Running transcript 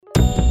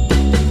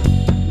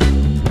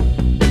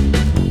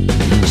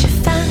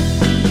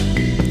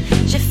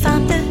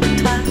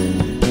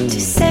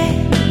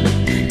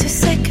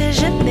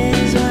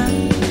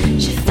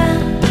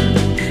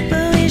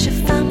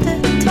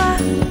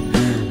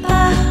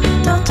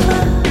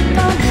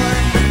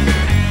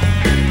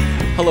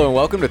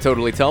Welcome to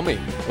Totally Tell Me,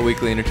 a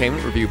weekly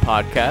entertainment review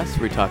podcast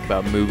where we talk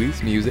about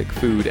movies, music,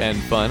 food, and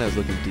fun. I was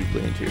looking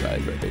deeply into your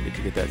eyes right there. Did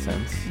you get that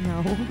sense?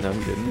 No. No,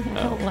 you didn't?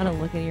 I don't want to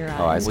look in your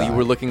eyes. Oh, I saw Well, you it.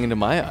 were looking into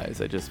my eyes.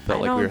 I just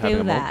felt like we were having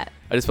a moment.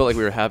 I just felt like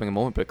we were having a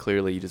moment, but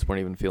clearly you just weren't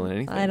even feeling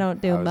anything. I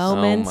don't do I was-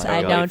 moments. oh my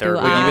I God. don't do Third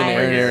Well,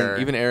 eyes.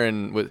 even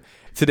Aaron was.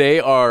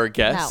 Today our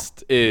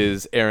guest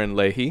is Aaron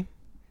Leahy.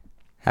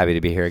 Happy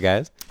to be here,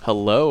 guys.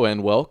 Hello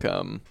and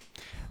welcome.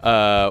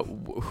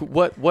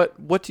 What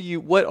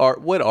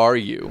are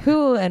you?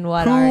 Who and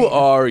what Who are you?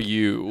 are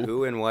you?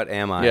 Who and what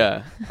am I?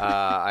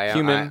 Yeah.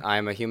 Human.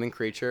 I'm a human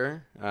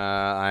creature.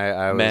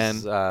 I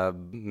was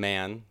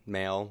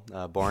male,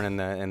 born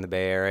in the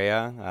Bay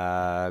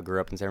Area.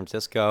 Grew up in San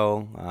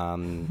Francisco.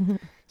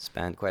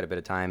 Spent quite a bit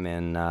of time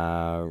in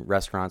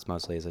restaurants,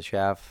 mostly as a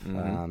chef.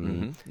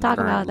 Talk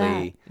about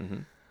that.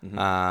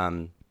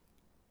 Currently,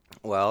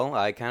 well,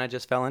 I kind of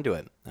just fell into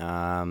it.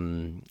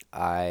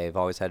 I've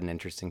always had an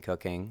interest in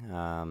cooking.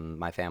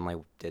 My family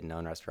didn't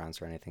own restaurants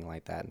or anything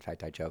like that. In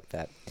fact, I joke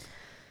that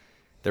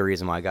the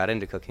reason why I got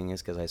into cooking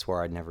is because I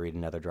swore I'd never eat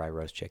another dry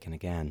roast chicken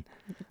again.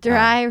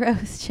 Dry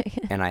roast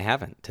chicken. And I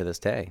haven't to this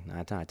day.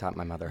 I taught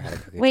my mother how to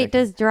cook Wait, chicken.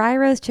 does dry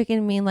roast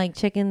chicken mean like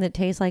chicken that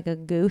tastes like a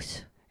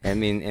goose? It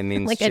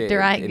means Like a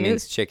dry it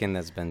means goose? chicken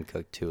that's been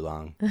cooked too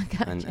long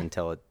Gotcha.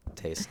 until it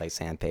tastes like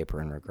sandpaper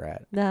and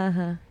regret.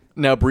 Uh-huh.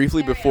 Now,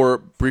 briefly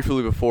before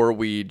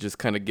we just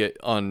kind of get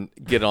on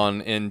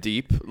in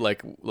deep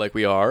like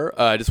we are,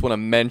 I just want to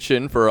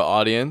mention for our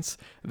audience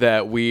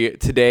that we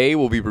today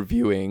will be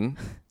reviewing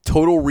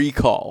Total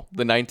Recall,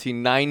 the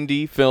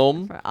 1990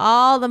 film, For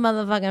all the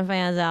motherfucking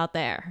fans out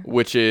there.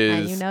 which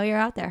And is you know you're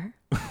out there.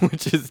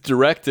 which is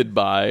directed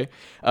by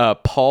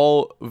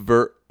Paul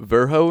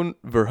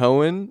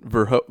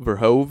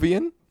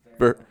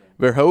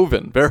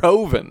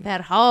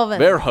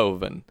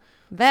Verhoeven.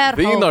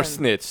 Wiener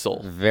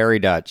Schnitzel. Very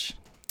Dutch.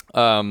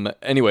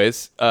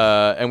 Anyways,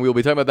 and we'll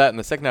be talking about that in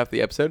the second half of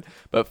the episode.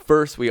 But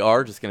first, we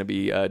are just going to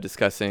be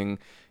discussing,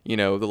 the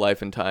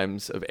life and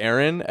times of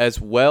Aaron, as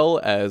well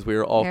as we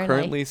are all Aaron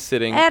currently Leahy.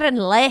 sitting. Aaron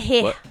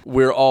Leahy. What?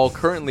 We're all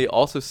currently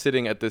also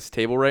sitting at this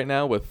table right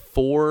now with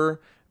 4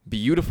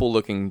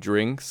 beautiful-looking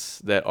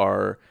drinks that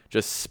are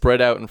just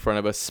spread out in front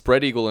of us,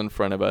 spread eagle in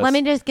front of us. Let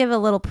me just give a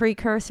little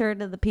precursor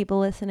to the people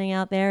listening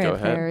out there. Go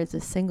if ahead. there is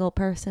a single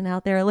person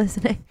out there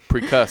listening.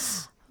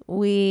 Precuss.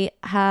 We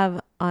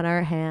have on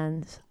our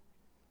hands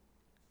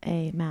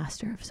a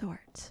master of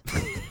swords.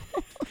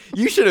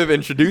 You should have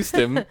introduced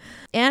him.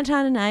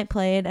 Anton and I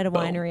played at a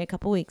winery a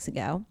couple weeks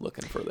ago,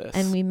 Looking for this.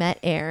 and we met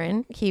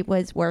Aaron. He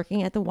was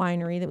working at the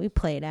winery that we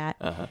played at,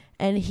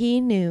 and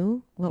he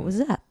knew what was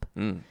up.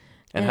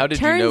 And how did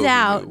it you know? turns he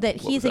out knew that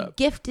what he's was a up?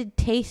 gifted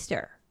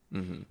taster.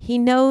 He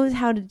knows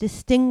how to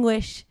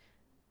distinguish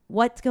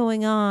what's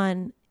going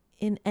on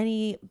in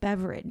any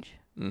beverage.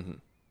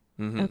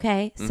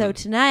 Okay, so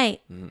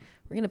tonight we're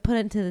going to put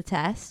it to the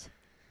test,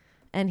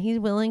 and he's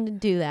willing to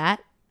do that.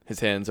 His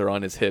hands are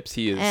on his hips.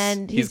 He is.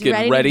 And he's he's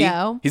getting ready ready. to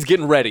go. He's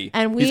getting ready.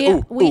 And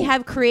He's- we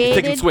have He's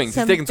created taking swings.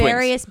 some He's taking swings.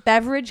 various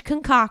beverage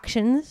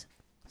concoctions,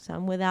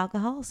 some with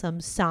alcohol,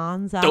 some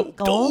sans Oh,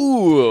 alcohol.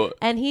 oh.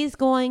 And he's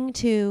going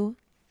to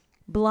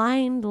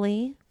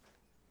blindly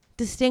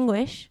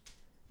distinguish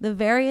the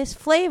various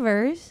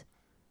flavors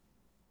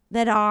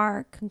that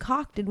are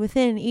concocted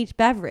within each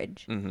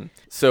beverage.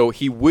 So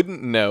he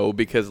wouldn't know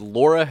because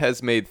Laura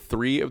has made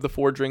 3 of the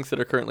 4 drinks that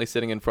are currently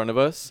sitting in front of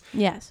us.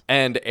 Yes.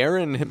 And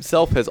Aaron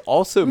himself has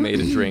also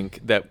made a drink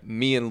that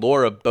me and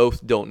Laura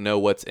both don't know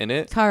what's in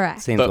it.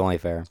 Correct. Seems But- only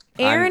fair.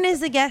 Aaron is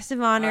the guest of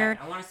honor.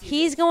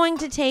 He's going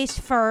to taste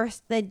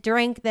first the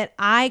drink that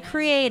I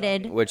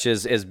created. Which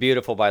is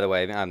beautiful, by the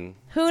way.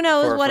 Who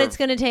knows For- what for- it's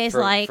going to taste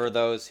for, like? For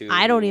those who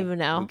I don't even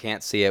know. who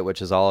can't see it,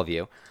 which is all of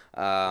you.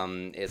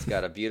 It's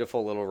got a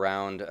beautiful little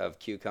round of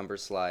cucumber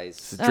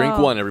slice. Drink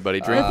Oh. one, everybody.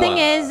 Drink The one. thing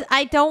is,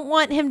 I don't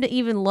want him to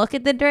even look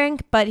at the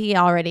drink, but he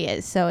already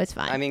is, so it's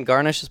fine. I mean,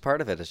 garnish is part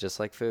of it. It's just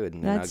like food.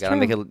 That's gotta true.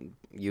 make it.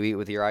 You eat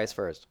with your eyes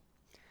first,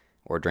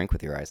 or drink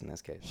with your eyes in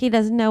this case. He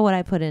doesn't know what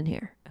I put in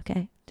here,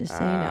 okay? Just so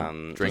you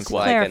know. Drink Just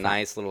what? Like clarify. a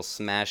nice little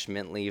smashed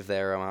mint leaf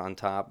there on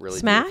top. Really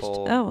Smashed?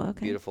 beautiful. Oh,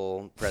 okay.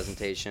 Beautiful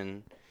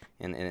presentation,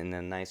 in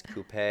a nice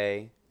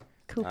coupe.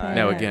 Coupe.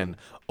 Now again,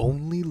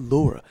 only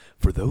Laura.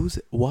 For those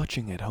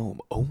watching at home,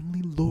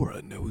 only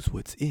Laura knows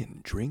what's in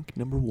drink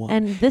number 1.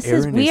 And this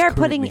is- Aaron we are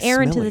putting currently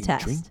Aaron to the smelling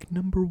test. Drink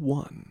number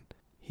 1.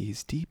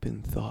 He's deep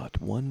in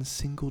thought. One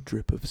single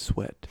drip of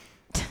sweat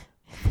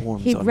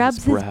forms He on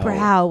rubs his his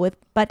brow with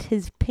but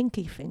his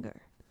pinky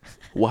finger.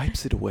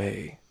 wipes it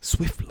away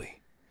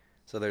swiftly.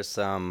 So there's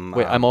some.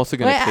 Wait, I'm also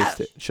gonna wait,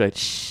 taste it. Should I?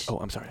 shh. Oh,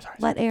 I'm sorry.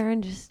 Let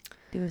Aaron just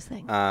do his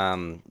thing.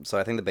 So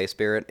I think the base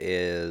spirit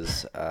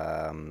is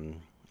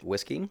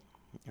whiskey.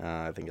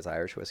 I think it's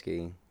Irish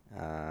whiskey.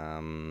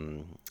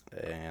 And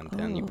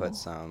then you put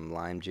some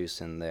lime juice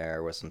in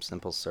there with some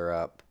simple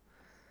syrup.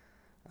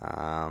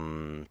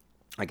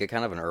 I get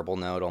kind of an herbal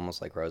note,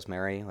 almost like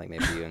rosemary. Like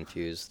maybe you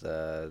infuse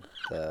the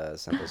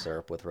simple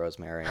syrup with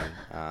rosemary,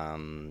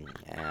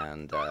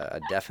 and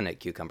a definite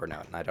cucumber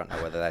note. And I don't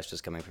know whether that's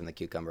just coming from the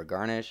cucumber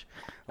garnish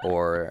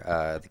or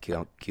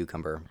the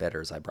cucumber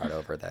bitters I brought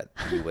over that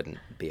you wouldn't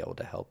be able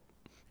to help.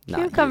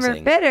 Cucumber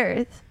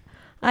bitters.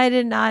 I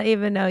did not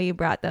even know you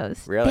brought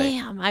those. Really?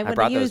 Damn, I would have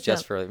brought those used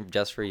just them.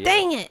 for you.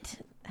 Dang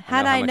it!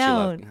 Had I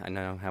known. I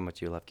know how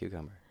much you love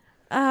cucumber.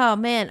 Oh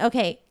man.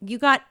 Okay, you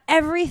got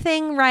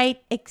everything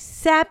right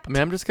except. I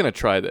mean, I'm just gonna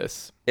try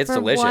this. It's for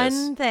delicious.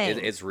 one thing.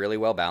 It's really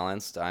well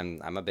balanced.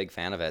 I'm a big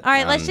fan of it. All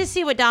right, let's just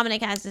see what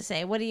Dominic has to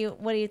say. What do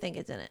you think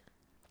is in it?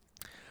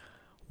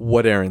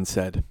 What Aaron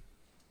said.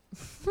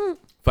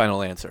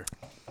 Final answer.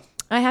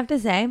 I have to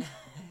say,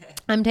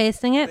 I'm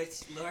tasting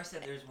it. But Laura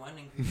said there's one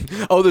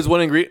ingredient. Oh, there's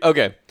one ingredient.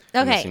 Okay.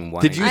 Okay.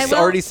 Did you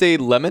already say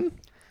lemon?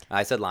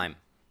 I said lime.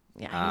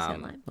 Yeah, I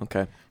said lime.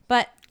 Okay.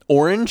 But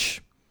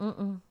Orange?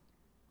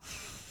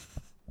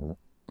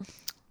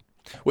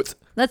 What's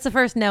that's the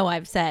first no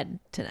I've said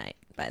tonight,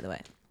 by the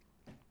way.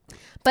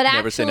 But never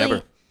actually, say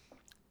never.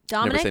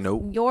 Dominic, Never say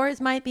no. yours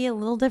might be a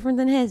little different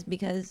than his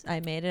because I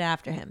made it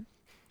after him.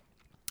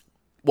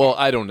 Well,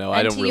 I don't know. I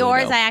And don't to really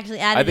yours, know. I actually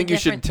added I think a you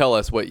should different- tell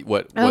us what's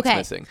Okay.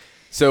 missing.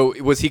 So,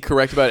 was he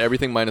correct about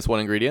everything minus one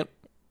ingredient?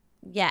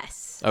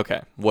 Yes.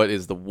 Okay. What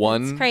is the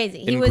one It's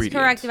crazy. He was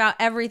correct about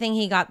everything.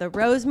 He got the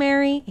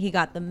rosemary, he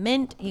got the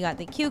mint, he got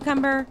the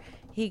cucumber,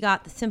 he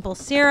got the simple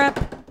syrup.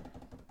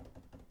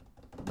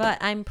 But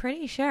I'm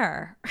pretty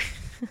sure,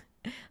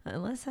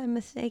 unless I'm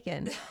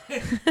mistaken,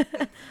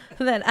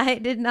 that I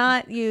did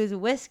not use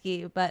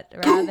whiskey, but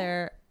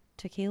rather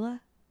tequila.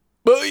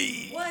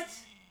 What?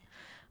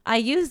 I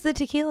used the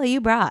tequila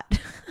you brought.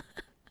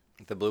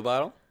 The blue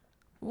bottle?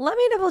 Let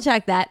me double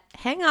check that.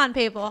 Hang on,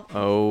 people.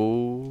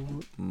 Oh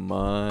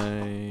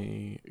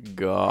my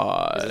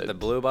God. Is it the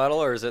blue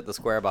bottle or is it the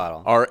square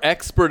bottle? Our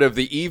expert of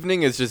the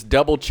evening is just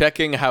double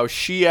checking how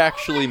she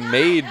actually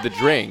made the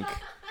drink.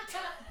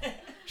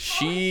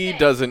 She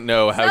doesn't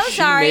know how So she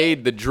sorry.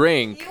 made the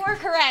drink. You were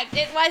correct.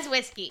 It was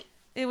whiskey.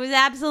 It was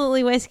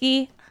absolutely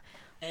whiskey.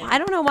 I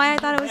don't know why I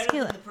thought it was Better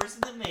tequila. than the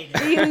person that made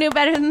it. You knew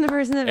better than the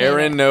person that made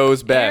Aaron it.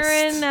 knows best.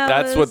 Aaron knows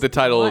That's what the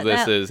title of what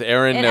this that- is.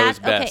 Aaron It knows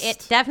had- best. Okay,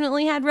 it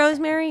definitely had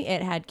rosemary.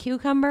 It had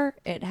cucumber.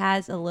 It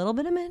has a little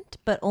bit of mint,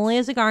 but only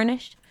as a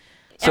garnish.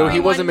 So he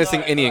Everyone- wasn't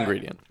missing Sorry, any sorry.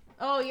 ingredient.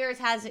 Oh, yours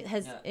has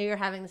you're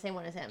having the same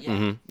one as him.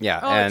 Mm-hmm.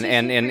 Yeah, Oh, and too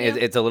and, sweet and for it,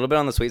 you? it's a little bit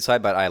on the sweet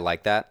side, but I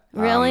like that.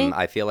 Really?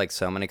 I feel like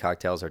so many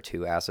cocktails are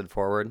too acid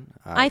forward.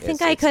 I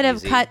think It's- I it's could have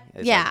easy. cut-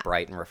 It's yeah. like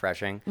bright and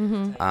refreshing.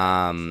 Mm-hmm.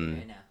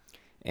 Right now.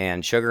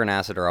 And sugar and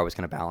acid are always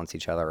going to balance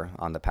each other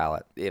on the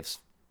palate. If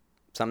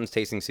something's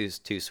tasting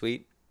too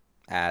sweet,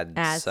 add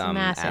some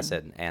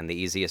acid. And the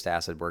easiest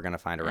acid we're going to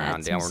find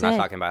around. some We're not Cit.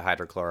 talking about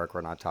hydrochloric.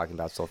 We're not talking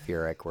about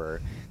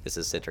sulfuric. This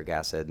is citric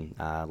acid,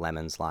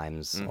 lemons,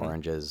 limes,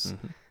 oranges,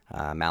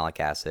 malic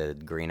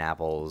acid, green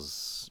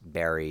apples,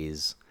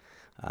 berries,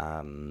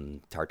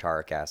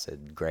 tartaric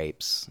acid,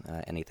 grapes,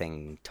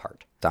 anything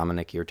tart.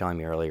 Dominic, you were telling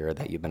me earlier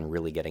that you've been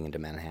really getting into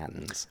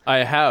Manhattans. I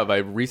have. I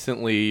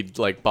recently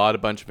bought a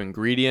bunch of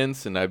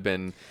ingredients and I've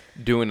been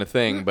doing a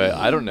thing, but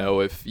I don't know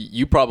if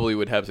you probably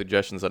would have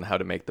suggestions on how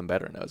to make them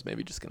better. And I was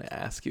maybe just going to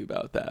ask you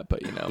about that, but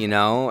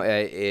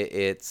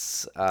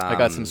It's. I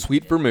got some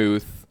sweet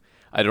vermouth.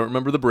 I don't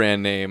remember the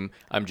brand name.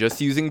 I'm just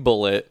using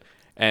Bullet,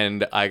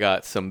 and I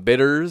got some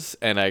bitters,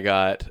 and I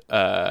got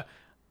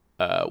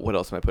what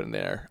else am I putting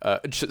there?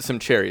 Some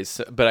cherries,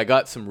 but I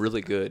got some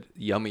really good,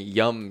 yummy,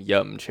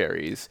 yum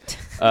cherries.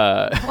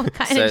 What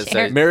kind of So-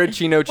 cherry?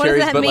 Maraschino does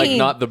cherries, that but mean?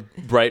 not the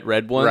bright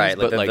red ones, Right,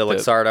 but the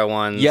Luxardo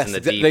ones. Yes, and the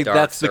deep dark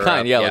that's the syrup.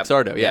 kind. Yeah, Yep,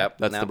 Luxardo. Yeah, yep,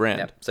 that's the brand.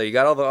 Yep. So you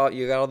got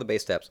all the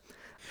base steps.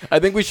 I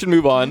think we should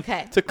move on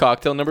Okay. to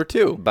cocktail number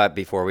 2. But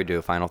before we do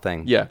a final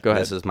thing, Yeah, go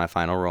ahead. This is my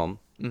final rule.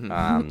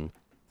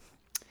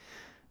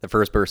 The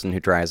first person who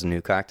tries a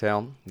new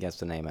cocktail gets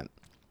to name it.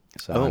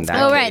 So Oh. in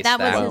that Oh, case, right, that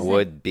was his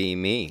would be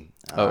me.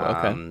 Oh,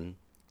 okay.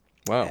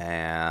 Wow.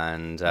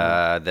 And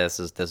this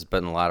is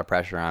putting a lot of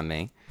pressure on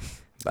me,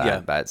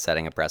 but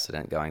setting a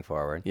precedent going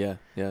forward. Yeah.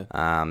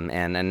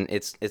 And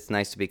it's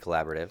nice to be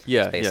collaborative.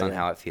 Yeah, It's based yeah, on yeah.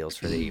 how it feels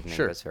for the evening.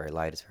 Sure. But it's very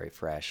light. It's very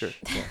fresh.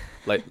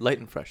 Yeah. Light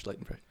and fresh. But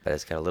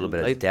it's got a little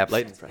bit Light- of depth,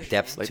 light and fresh.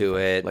 depth Light to and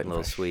fresh. it. Light A and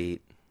little fresh.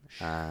 sweet.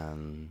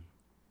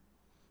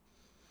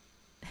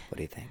 What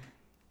do you think?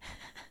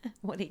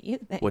 What do you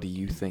think? What do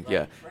you think?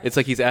 Yeah. It's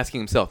like he's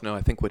asking himself. No,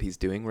 I think what he's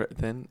doing right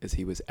then is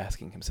he was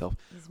asking himself,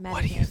 He's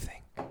what do you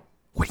meditating. think?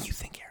 What do you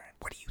think, Aaron?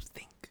 What do you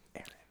think,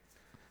 Aaron?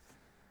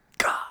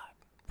 God,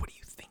 what do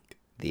you think?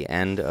 The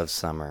end of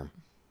summer.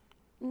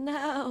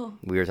 No.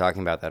 We were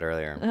talking about that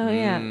earlier. Oh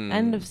yeah,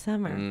 end of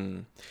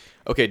summer.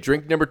 Okay,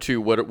 drink number 2.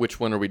 Which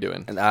one are we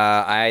doing?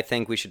 I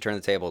think we should turn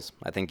the tables.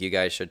 I think you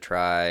guys should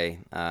try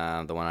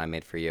the one I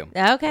made for you.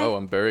 Okay. Oh,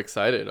 I'm very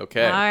excited.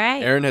 Okay. All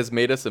right. Aaron has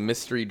made us a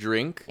mystery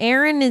drink.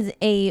 Aaron is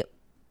a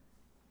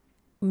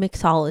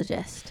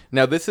mixologist.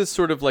 Now, this is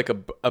sort of like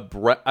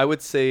I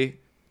would say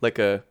like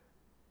a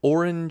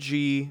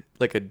orangey,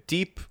 like a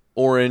deep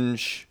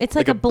orange. It's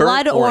like a burnt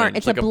blood orange.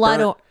 It's like a blood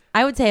burnt-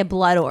 I would say a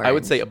blood orange. I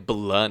would say a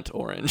blunt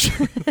orange.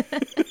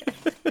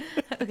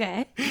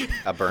 Okay.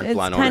 A burnt It's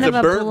blunt kind orange. of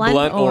a burnt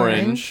blunt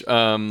orange.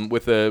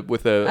 With a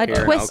A Here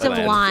in twist of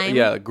Oakland. lime.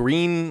 Yeah, a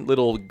green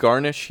little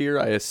garnish here.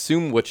 I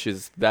assume which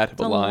is that of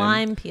It's a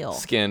lime peel.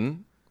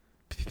 skin,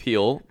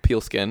 peeling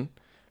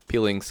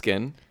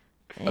skin.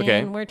 Okay.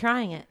 And we're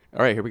trying it.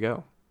 All right, here we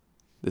go.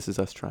 This is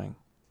us trying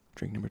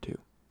drink number 2.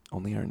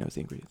 Only Aaron knows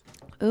the ingredients.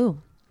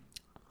 Ooh.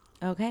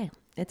 Okay.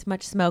 It's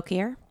much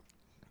smokier.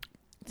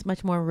 It's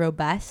much more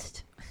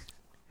robust,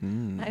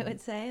 I would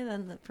say,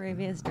 than the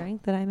previous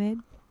drink that I made.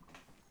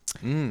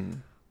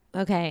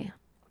 Okay.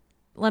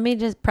 Let me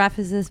just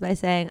preface this by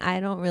saying I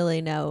don't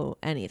really know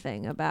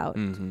anything about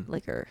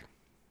liquor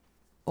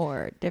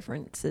or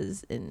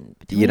differences in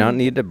between. You don't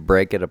need to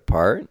break it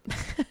apart.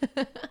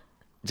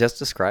 Just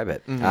describe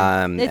it. It's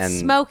and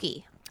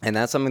smoky. And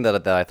that's something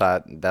that I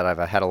thought that I've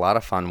had a lot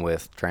of fun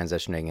with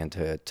transitioning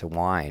into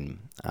wine.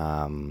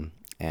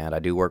 And I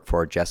do work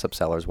for Jessup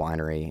Cellars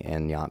Winery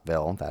in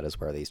Yountville. That is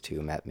where these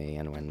two met me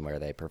and where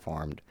they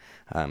performed.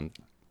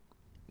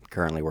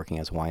 Currently working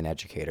as a wine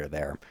educator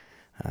there.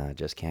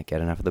 Just can't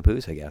get enough of the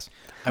booze, I guess.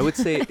 I would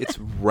say it's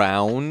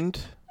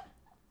round,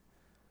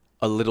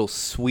 a little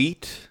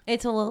sweet,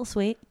 It's a little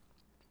sweet.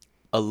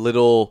 a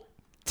little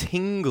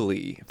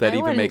tingly, if that I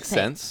even wouldn't makes say-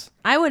 sense.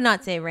 I would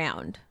not say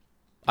round.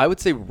 I would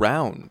say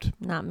round.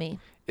 Not me.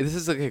 This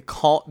is like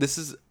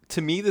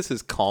to me this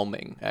is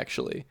calming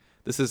actually.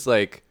 This is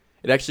like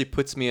it actually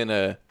puts me in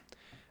I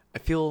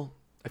feel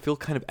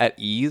kind of at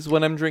ease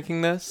when I'm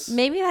drinking this.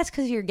 Maybe that's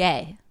because you're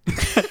gay.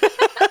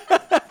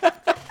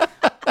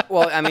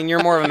 Well, I mean,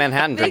 you're more of a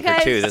Manhattan drinker,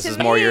 Because too. This to is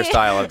more your me-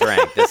 style of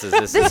drink. This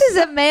This is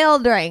a male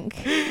drink.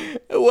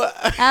 What?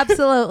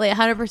 Absolutely,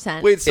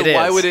 100%. Wait, so It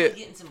why is. would it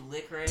Getting some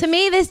licorice. To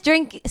me, this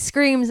drink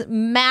screams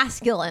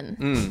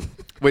masculine.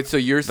 Wait, so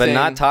you're but saying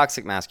not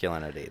toxic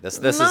masculinity. This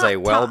is Not a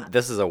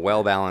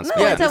well balanced.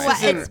 No,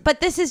 Yeah, but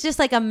this is just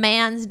like a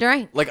man's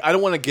drink. like I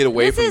don't want to get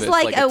away This from is this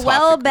like a toxic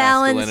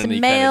well-balanced masculinity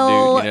male- kind of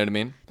dude, you know what I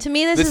mean? To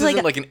me, this This is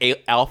isn't like an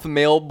alpha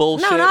male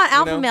bullshit. no, not you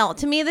alpha know? male.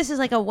 To me, this is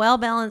like a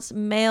well-balanced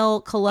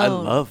male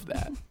cologne. I love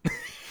that.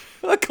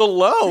 A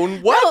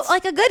cologne? What? No,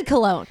 like a good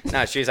cologne.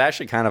 No, she's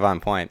actually kind of on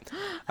point.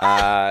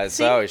 there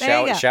So you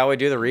go. shall we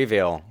do the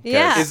reveal? 'Cause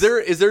Yeah. Is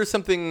there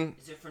something?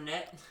 Is it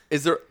Fernet?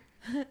 Is there?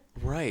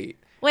 Right.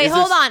 Wait, Is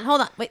there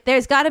hold on. Wait,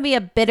 there's got to be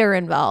a bitter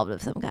involved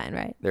of some kind,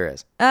 right? There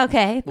is.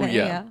 Okay, Well, there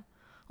yeah. you go.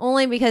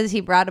 Only because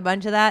he brought a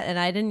bunch of that and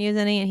I didn't use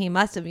any, and he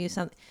must have used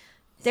something.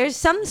 There's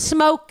some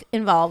smoke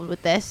involved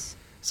with this.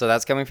 So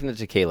that's coming from the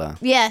tequila.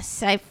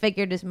 Yes, I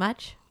figured as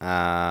much.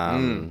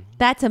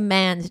 That's a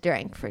man's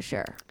drink for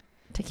sure.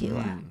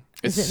 Tequila.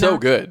 It's Is it so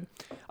not? good.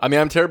 I mean,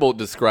 I'm terrible at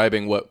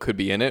describing what could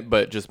be in it,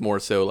 but just more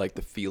so like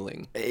the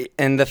feeling.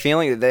 And the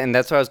feeling, and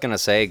that's what I was gonna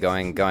say,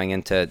 going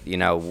into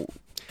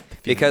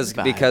because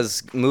vibe.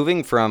 because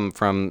moving from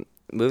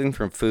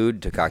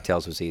food to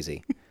cocktails was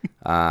easy.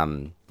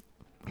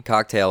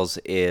 Cocktails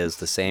is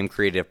the same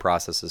creative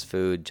process as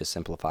food, just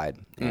simplified.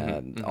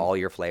 All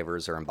your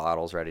flavors are in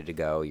bottles, ready to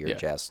go. You're Yeah.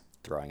 just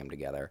throwing them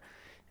together.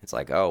 It's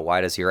like, oh,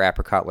 why does your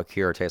apricot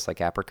liqueur taste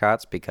like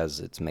apricots? Because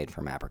it's made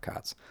from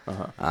apricots.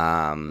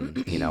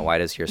 Why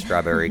does your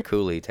strawberry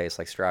coulis taste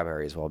like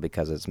strawberries? Well,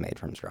 because it's made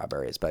from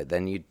strawberries. But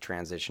then you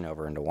transition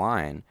over into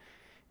wine,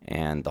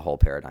 and the whole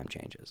paradigm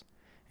changes.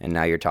 And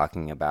now you're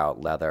talking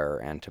about leather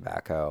and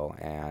tobacco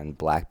and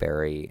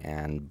blackberry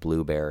and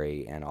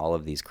blueberry and all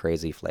of these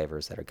crazy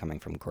flavors that are coming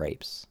from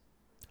grapes.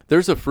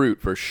 There's a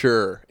fruit for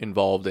sure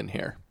involved in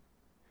here.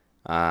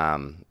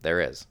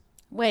 There is.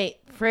 Wait,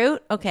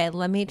 fruit? Okay,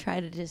 let me try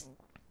to just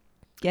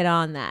get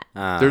on that.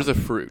 There's a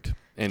fruit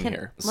in Can-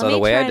 here. Let So me the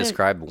way I try to-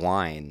 describe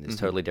wine is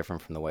totally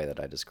different from the way that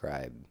I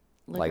describe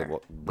like Liquor.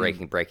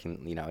 breaking. I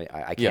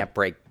can't Yeah.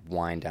 break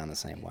wine down the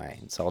same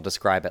way. So I'll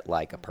describe it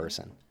like a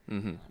person,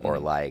 or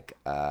like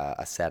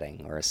a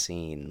setting or a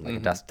scene,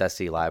 like a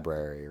dusty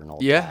library or an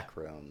old Yeah. back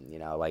room.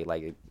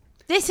 Like.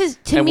 This is,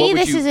 to And what me,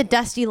 would this you- is a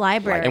dusty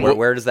library. And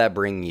where does that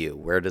bring you?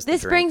 Where does the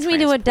This drink brings me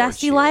to a transport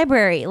dusty you?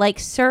 library, like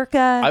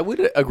circa I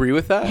would agree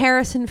with that.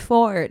 Harrison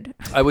Ford,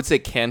 I would say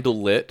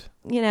candle lit.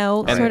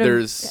 sort And of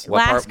there's-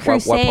 Last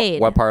Crusade.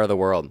 What part of the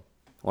world?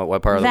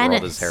 What part of the world is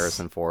Venice.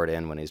 Harrison Ford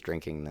in when he's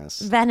drinking this?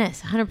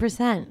 Venice,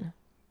 100%.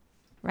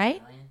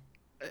 Right?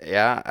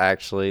 Yeah,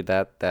 actually,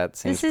 that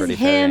seems This is pretty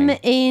him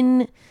fitting.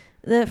 in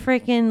the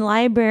freaking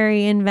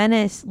library in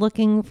Venice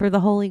looking for the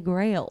Holy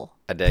Grail.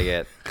 I dig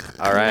it.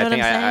 All right, know what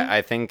I'm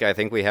I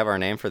think we have our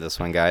name for this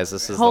one, guys.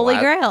 This is Holy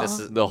the Grail. This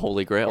is The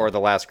Holy Grail. or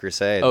the Last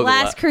Crusade. Oh, the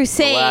Last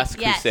Crusade. The Last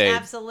Yes, Crusade.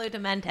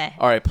 absolutamente.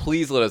 All right,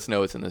 please let us know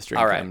what's in this drink.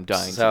 All right, I'm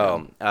dying.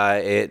 so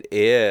it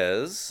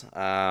is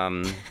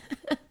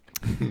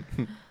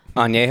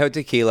Añejo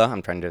tequila.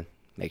 I'm trying to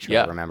make sure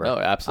yeah, I remember. No,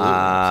 absolutely.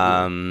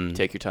 absolutely.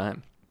 Take your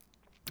time.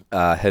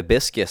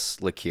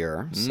 Hibiscus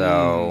liqueur.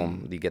 So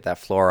you get that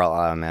floral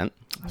element.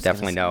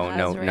 Definitely no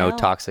Azrael.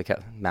 toxic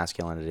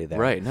masculinity there.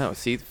 Right. No,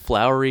 see,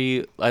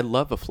 flowery. I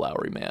love a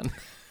flowery man.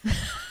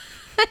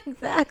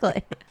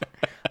 Exactly.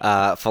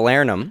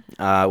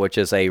 Falernum, which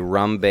is a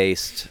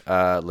rum-based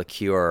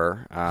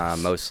liqueur.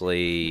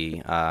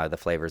 Mostly the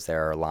flavors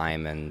there are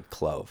lime and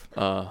clove.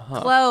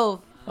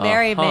 Clove.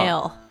 Very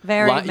male.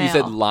 Very male. You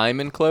said lime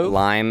and clove?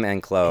 Lime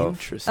and clove.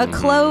 Interesting. A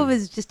clove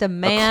is just a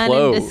man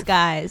clove. in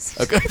disguise.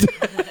 Okay.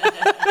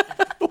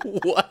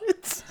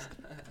 What?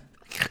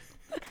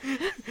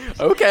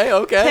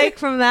 Okay. Take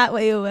from that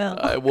what you will.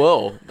 I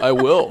will.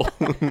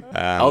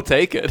 I'll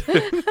take it.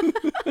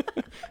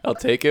 I'll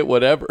take it,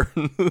 whatever.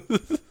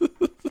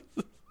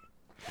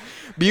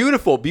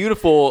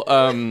 Beautiful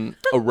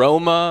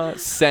aroma,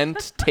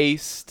 scent,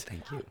 taste,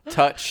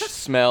 touch,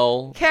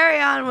 smell. Carry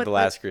on with The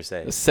Last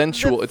Crusade. It's a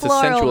sensual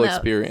floral notes.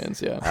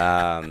 experience,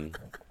 yeah.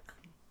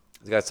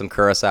 It's got some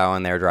curacao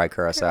in there, dry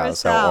curacao.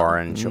 So Curacao.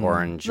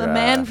 orange. the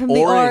man from the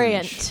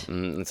orange.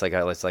 Orient. It's like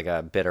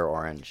a bitter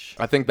orange.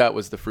 I think that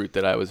was the fruit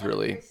that I was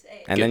really...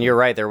 And then you're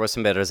right, there was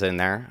some bitters in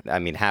there. I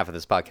mean, half of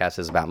this podcast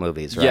is about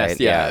movies, right? Yes,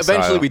 yeah.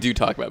 Eventually so, we do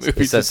talk about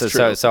movies.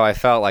 So I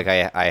felt like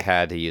I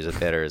had to use a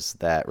bitters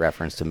that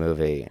referenced a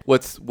movie.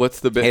 What's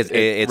the bit?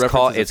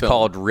 It's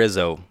called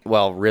Rizzo.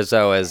 Well,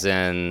 Rizzo as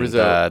in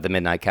Rizzo. the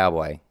Midnight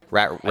Cowboy.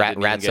 didn't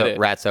even get it.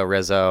 Ratso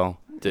Rizzo.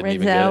 Didn't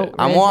even get it.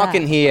 I'm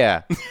walking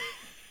here.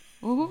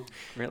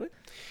 Really?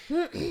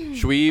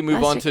 Should we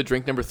move on to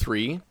drink number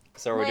 3?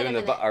 So Wait a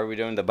minute. are we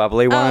doing the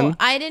bubbly Oh, one?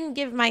 I didn't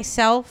give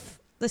myself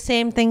the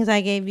same things I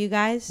gave you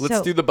guys.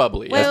 Let's do the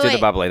bubbly. Wait, Let's do the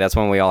bubbly. That's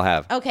one we all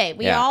have. Okay,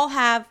 we Yeah. all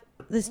have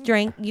this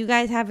drink. You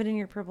guys have it in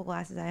your purple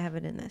glasses. I have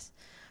it in this.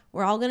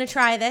 We're all going to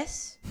try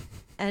this.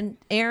 And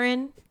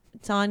Aaron,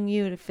 it's on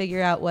you to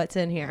figure out what's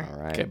in here.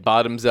 All right. Okay,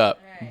 bottoms up.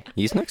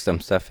 You snuck some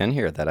stuff in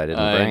here that I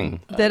didn't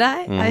bring. Did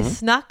I? I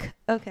snuck?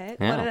 Okay.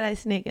 Yeah. What did I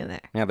sneak in there?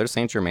 Yeah, there's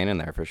Saint Germain in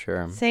there for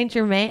sure. Saint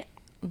Germain.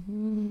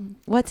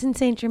 What's in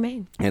Saint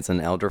Germain? It's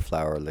an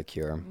elderflower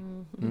liqueur.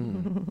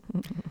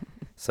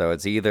 So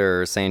it's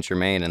either Saint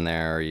Germain in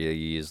there, or you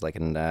use like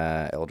an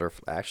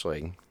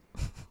Actually,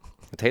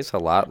 it tastes a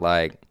lot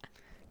like.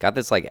 Got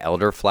this like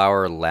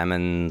elderflower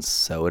lemon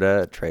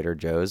soda at Trader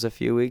Joe's a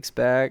few weeks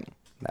back.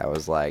 That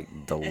was like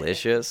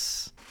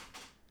delicious.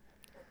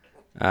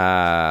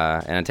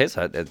 And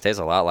it tastes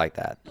a lot like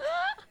that.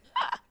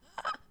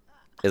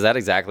 Is that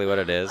exactly what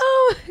it is?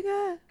 Oh my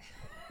god.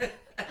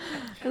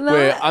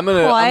 Wait, I'm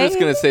just quite.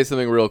 gonna say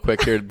something real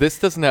quick here. This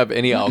doesn't have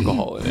any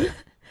alcohol in it.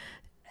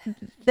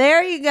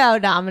 There you go,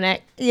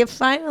 Dominic. You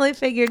finally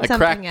figured I something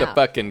cracked out. the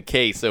fucking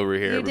case over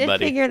here, You everybody.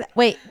 did figure that.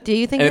 Wait, do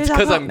you think And it's there's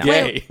because I'm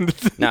alcohol? gay. No.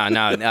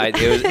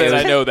 It was, And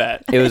I know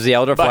that. It was the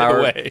By the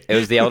elderflower. way. It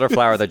was the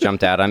elderflower that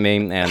jumped out on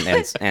me,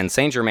 and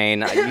Saint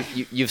Germain.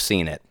 You've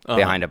seen it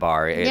behind a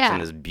bar. It's Yeah.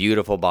 in this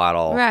beautiful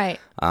bottle. Right.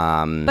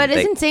 But they-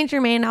 isn't Saint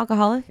Germain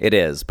alcoholic? It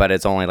is, but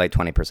it's only like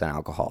 20%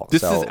 alcohol.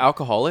 This so is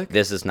alcoholic?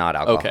 This is not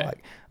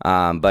alcoholic.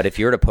 But if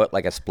you were to put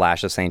like a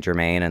splash of Saint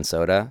Germain and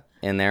soda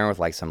in there with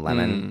like some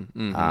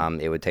lemon,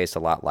 it would taste a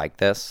lot like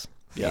this,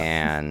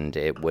 and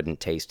it wouldn't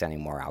taste any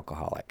more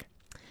alcoholic.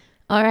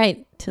 All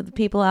right, to the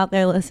people out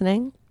there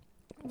listening,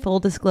 full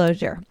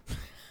disclosure.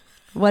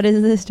 What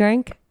is this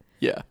drink?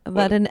 Yeah.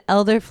 About an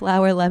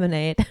elderflower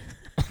lemonade.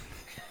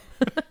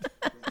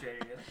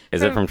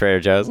 Is it from Trader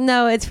Joe's?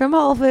 No, it's from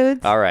Whole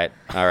Foods. All right.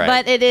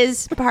 But it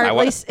is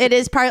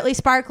partly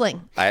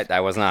sparkling. I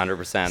wasn't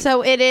 100%.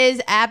 So it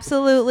is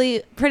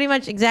absolutely pretty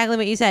much exactly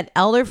what you said.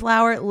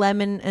 Elderflower,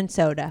 lemon, and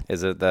soda.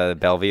 Is it the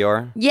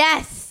Belvior?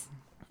 Yes.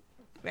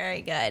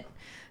 Very good.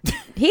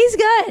 He's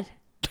good.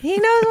 He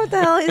knows what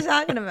the hell he's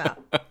talking about.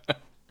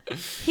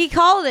 He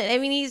called it. I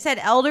mean, he said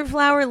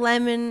elderflower,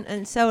 lemon,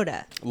 and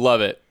soda. Love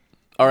it.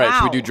 All right,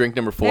 should we Wow. do drink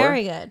number 4?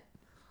 Very good.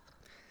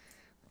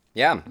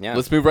 Yeah.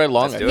 Let's move right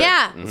along. Let's do it.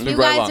 Yeah, Let's you move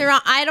right guys along. are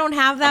on. I don't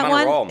have that I'm on a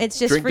one. roll. It's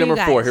just Drink for you number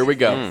guys. 4. Here we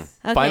go.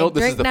 Okay, Final.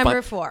 This drink is the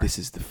number 4. This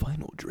is the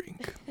final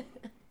drink.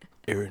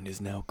 Aaron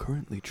is now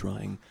currently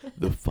trying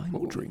the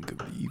final drink of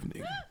the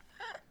evening.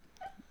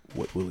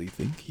 What will he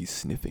think? He's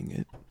sniffing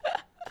it,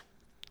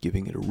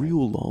 giving it a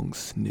real long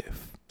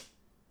sniff.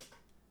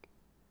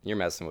 You're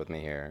messing with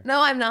me here.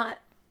 No, I'm not.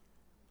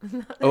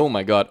 Oh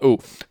my god.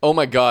 Oh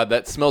my god.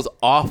 That smells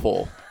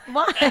awful.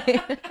 Why?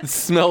 It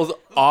smells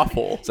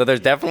awful. So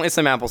there's definitely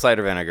some apple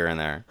cider vinegar in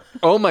there.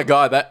 Oh my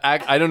god.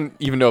 I don't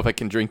even know if I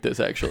can drink this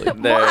actually.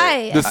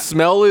 Why? The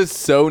smell is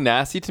so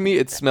nasty to me.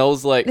 It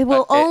smells like. It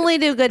will only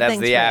do good That's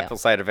things the for apple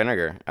cider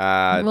vinegar.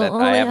 That Will I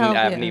only haven't, help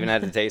I haven't you. even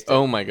had to taste it.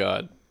 Oh my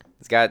god.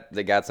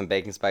 They got some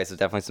baking spices,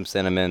 definitely some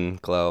cinnamon,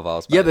 clove,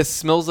 allspice. Yeah, this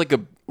smells like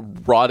a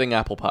rotting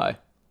apple pie.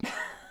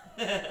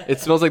 It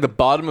smells like the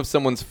bottom of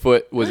someone's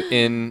foot was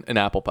in an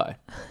apple pie.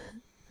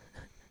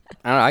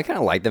 I don't know. I kind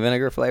of like the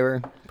vinegar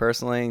flavor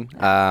personally. you.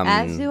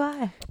 As do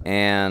I.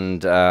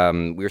 And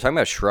we were talking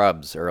about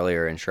shrubs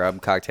earlier, and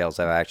shrub cocktails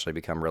have actually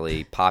become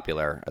really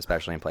popular,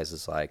 especially in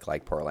places like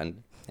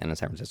Portland and in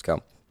San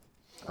Francisco.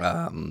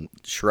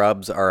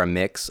 Shrubs are a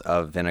mix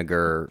of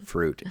vinegar,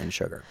 fruit, and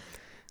sugar.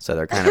 So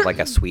they're kind of like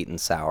a sweet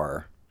and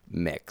sour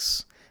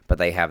mix, but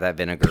they have that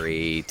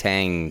vinegary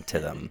tang to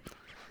them.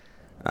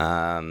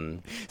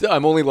 So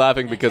I'm only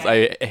laughing because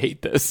I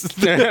hate this.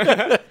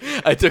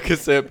 I took a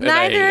sip and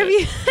Neither I of hate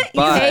you, it.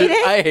 you hate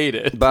it? I hate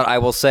it. But I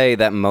will say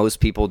that most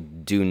people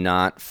do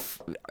not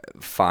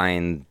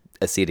find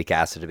acetic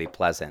acid to be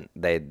pleasant.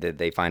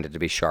 They find it to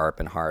be sharp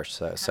and harsh.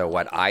 So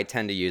what I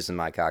tend to use in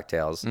my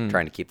cocktails,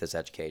 trying to keep this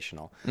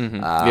educational,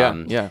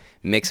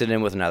 mix it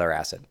in with another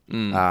acid.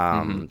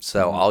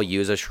 So I'll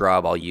use a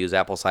shrub. I'll use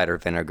apple cider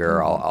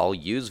vinegar. I'll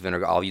use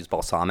vinegar. I'll use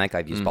balsamic.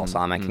 I've used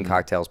balsamic in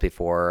cocktails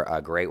before.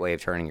 A great way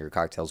of turning your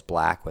cocktails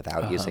black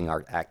without using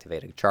our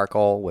activated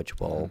charcoal, which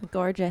will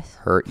Gorgeous.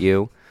 hurt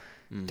you.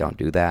 Don't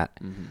do that.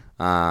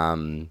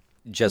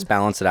 Just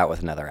balance it out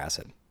with another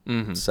acid.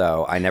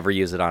 So I never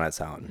use it on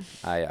its own.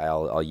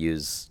 I'll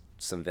use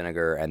some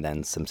vinegar and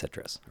then some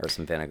citrus, or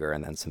some vinegar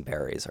and then some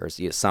berries, or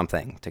use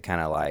something to kind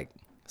of like,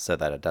 so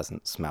that it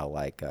doesn't smell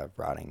like a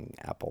rotting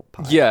apple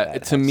pie. Yeah,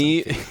 that to has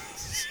me, some food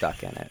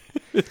stuck in it.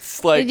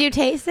 it's like Did you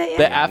taste it yet?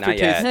 the Not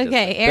yet. aftertaste.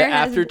 Okay, The Aaron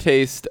has-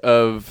 aftertaste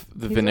of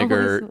the He's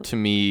vinegar always- to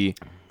me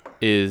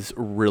is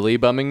really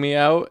bumming me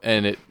out,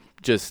 and it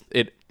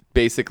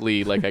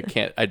basically like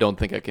I don't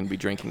think I can be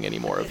drinking any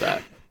more of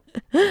that.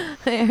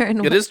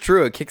 Aaron, It is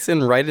true. It kicks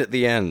in right at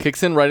the end.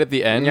 Kicks in right at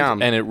the end, Yeah.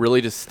 and it really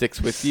just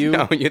sticks with you.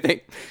 No, you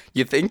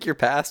think you're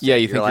past. Yeah, it.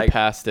 you think like, you're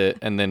past it,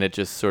 and then it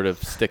just sort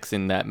of sticks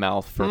in that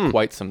mouth for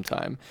quite some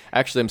time.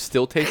 Actually, I'm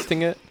still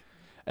tasting it,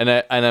 and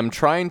I'm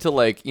trying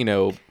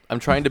to I'm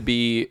trying to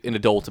be an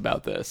adult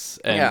about this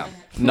and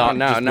not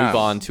just move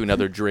on to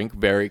another drink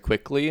very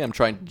quickly. I'm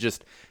trying to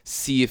just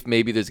see if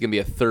maybe there's gonna be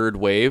a third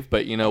wave,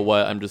 but you know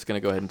what? I'm just gonna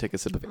go ahead and take a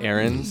sip of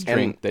Aaron's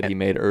drink that he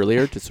made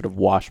earlier to sort of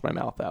wash my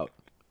mouth out.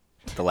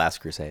 The Last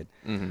Crusade.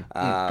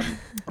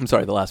 I'm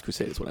sorry, the Last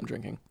Crusade is what I'm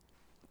drinking,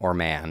 Or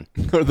Man.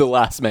 or the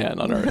Last Man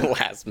on The Earth.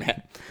 Last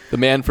Man. The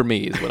man for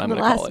me is what I'm the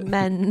gonna call last it.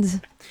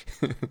 men's.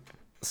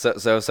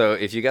 So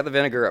if you got the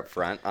vinegar up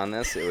front on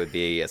this, it would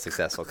be a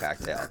successful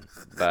cocktail.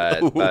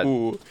 But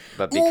Ooh.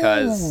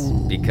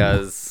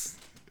 because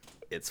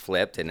it's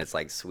flipped and it's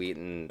like sweet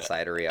and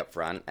cidery up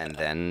front, and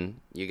then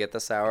you get the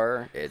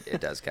sour, it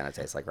does kind of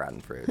taste like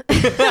rotten fruit.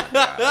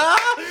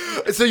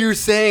 So you're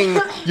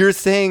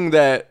saying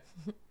that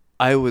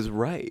I was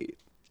right.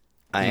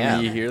 I Did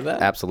am. you hear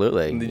that?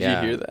 Absolutely. Did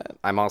yeah. you hear that?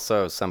 I'm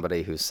also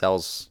somebody who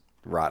sells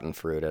rotten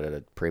fruit at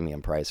a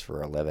premium price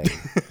for a living.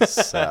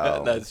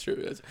 So That's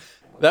true.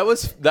 That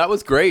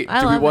was great.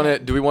 I Do we love want to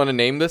it. do we want to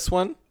name this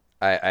one?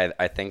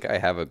 I think I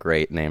have a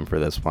great name for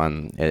this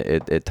one.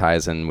 It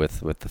ties in with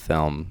the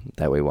film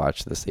that we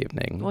watched this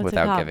evening What's it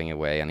without called? giving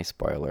away any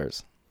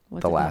spoilers.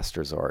 What's The it called? Last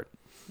Resort.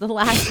 The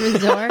Last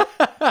Resort.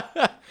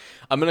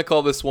 I'm gonna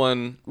call this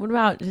one. What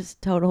about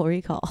just Total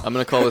Recall? I'm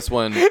gonna call this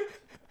one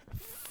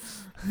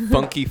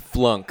Funky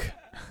Flunk.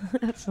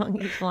 That's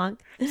Funky Flunk.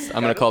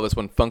 I'm gonna call this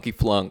one Funky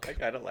Flunk.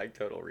 kind of like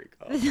Total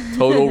Recall.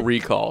 Total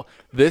Recall.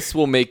 This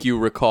will make you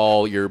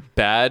recall your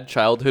bad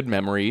childhood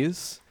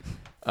memories.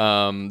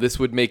 This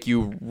would make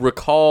you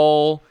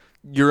recall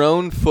your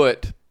own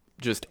foot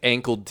just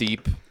ankle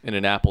deep in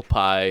an apple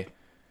pie.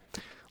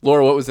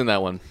 Laura, what was in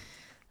that one?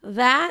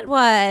 That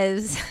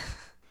was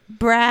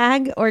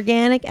Bragg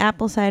Organic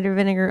Apple Cider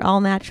Vinegar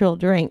All Natural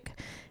Drink.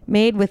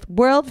 Made with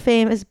world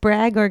famous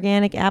Bragg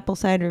Organic Apple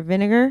Cider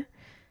Vinegar,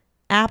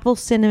 apple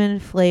cinnamon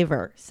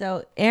flavor.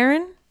 So,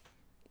 Aaron,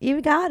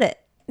 you got it.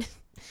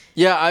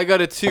 Yeah, I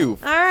got it too.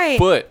 All right.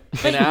 Foot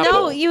But and apple.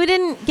 no, you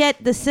didn't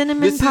get the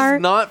cinnamon This part.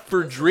 is not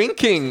for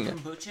drinking.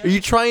 Are you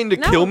trying to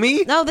kill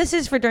me? No, this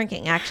is for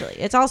drinking, actually.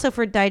 It's also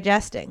for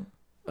digesting.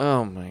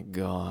 Oh my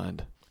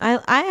god. I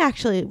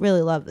actually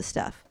really love the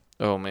stuff.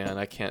 Oh man,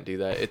 I can't do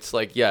that. It's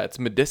like, yeah, it's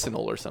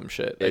medicinal or some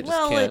shit. I just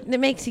Well, can't. it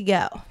makes you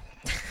go.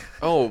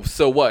 Oh,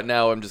 so what?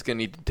 Now I'm just gonna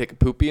need to take a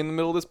poopy in the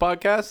middle of this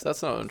podcast?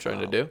 That's not what I'm trying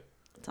to do.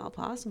 It's all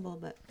possible,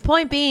 but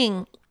point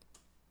being,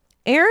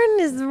 Aaron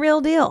is the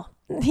real deal.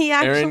 He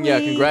actually, Aaron, yeah,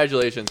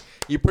 congratulations.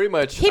 You pretty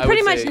much. He I would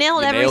pretty much say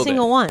nailed you every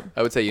single it. one.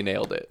 I would say you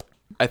nailed it.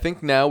 I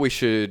think now we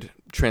should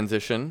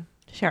transition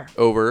Sure.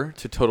 over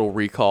to Total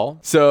Recall.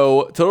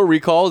 So Total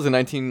Recall is a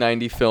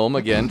 1990 film,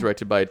 again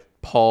directed by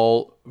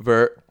Paul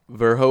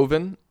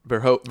Verhoeven.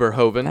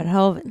 Verhoeven.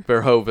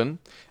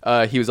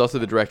 He was also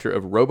the director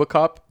of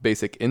RoboCop,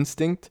 Basic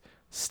Instinct,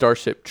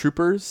 Starship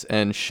Troopers,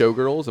 and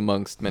Showgirls,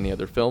 amongst many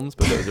other films.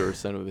 But those are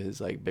some of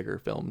his like bigger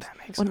films.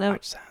 Makes One so of,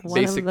 much sense.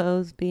 one Basic- of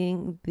those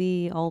being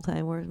the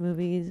all-time worst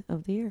movies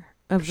of the year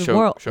of the Show-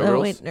 world.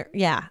 Showgirls?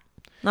 Yeah,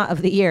 not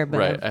of the year, but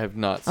Right, I have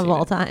not seen of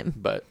all it, time.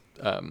 But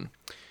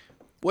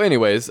well,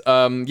 anyways,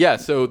 yeah.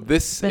 So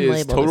this Been is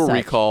labeled Total as such.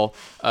 Recall.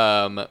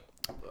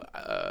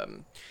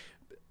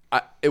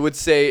 I would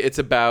say it's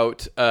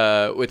about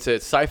it's a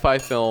sci-fi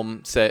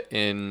film set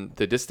in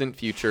the distant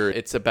future.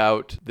 It's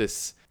about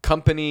this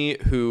company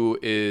who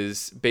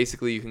is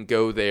basically, you can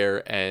go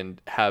there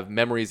and have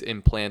memories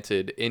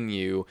implanted in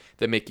you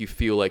that make you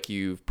feel like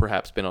you've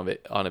perhaps been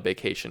on a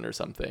vacation or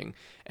something.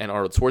 And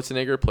Arnold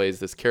Schwarzenegger plays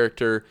this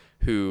character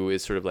who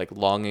is sort of like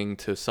longing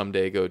to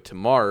someday go to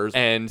Mars.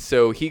 And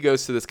so he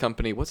goes to this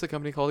company. What's the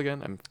company called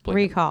again? I'm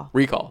blanking.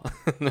 Recall,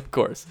 of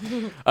course.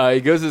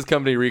 He goes to this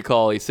company,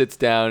 Recall. He sits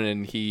down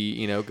and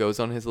he, goes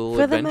on his little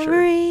adventure. For the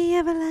memory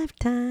of a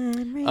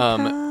lifetime.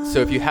 Recall, so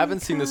if you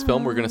haven't seen this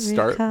film, we're going to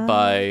start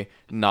by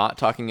not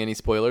talking any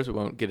spoilers. We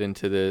won't get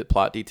into the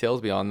plot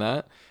details beyond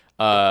that.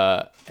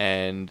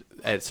 And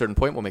at a certain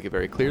point, we'll make it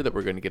very clear that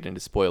we're going to get into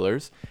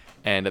spoilers.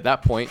 And at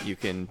that point, you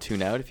can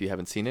tune out if you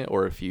haven't seen it,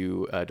 or if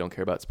you don't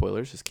care about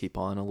spoilers, just keep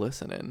on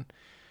listening.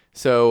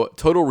 So,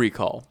 Total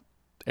Recall.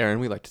 Aaron,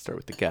 we like to start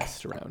with the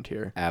guests around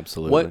here.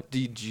 Absolutely. What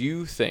did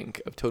you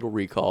think of Total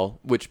Recall,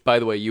 which, by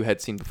the way, you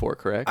had seen before,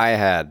 correct? I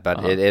had,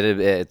 but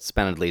it's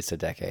been at least a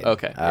decade.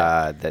 Okay.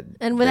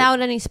 And without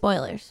any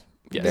spoilers.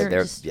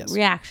 Yes. Just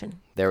reaction.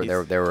 There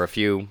were a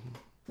few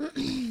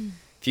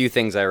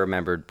things I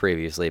remembered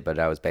previously, but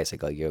I was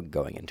basically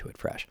going into it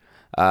fresh.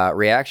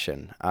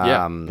 Reaction.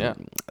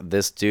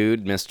 This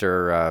dude,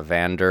 Mr.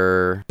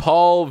 Vander...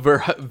 Paul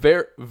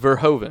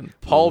Verhoeven.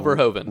 Paul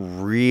Verhoeven.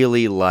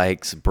 Really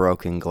likes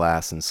broken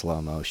glass in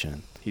slow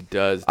motion. He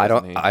does. I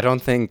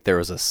don't think there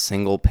was a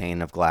single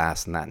pane of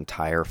glass in that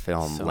entire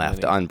film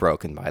left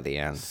unbroken by the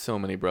end. So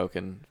many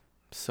broken.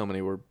 So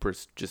many were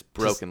just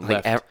broken.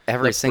 Like left,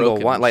 every left single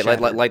broken, one.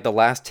 shattered. Like the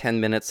last 10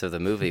 minutes of the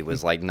movie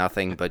was like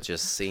nothing but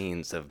just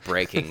scenes of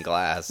breaking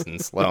glass in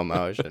slow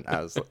motion.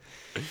 I was.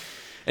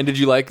 And did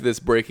you like this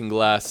breaking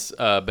glass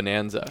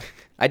bonanza?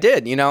 I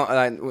did.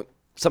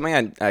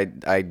 Something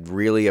I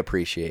really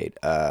appreciate,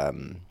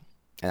 and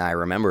I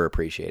remember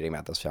appreciating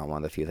about this film. One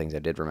of the few things I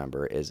did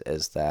remember is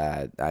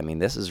that, I mean,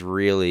 this is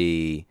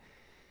really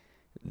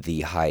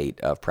the height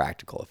of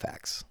practical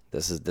effects.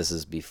 This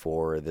is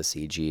before the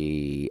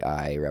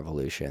CGI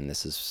revolution.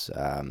 This is,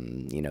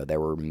 there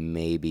were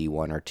maybe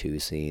one or two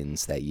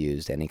scenes that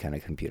used any kind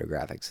of computer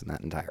graphics in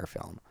that entire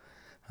film.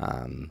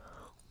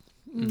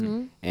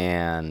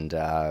 And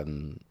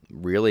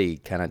really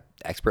kind of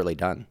expertly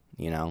done,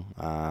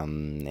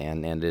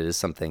 and it is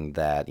something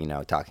that,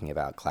 talking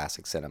about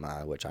classic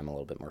cinema, which I'm a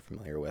little bit more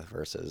familiar with,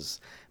 versus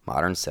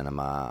modern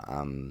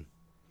cinema,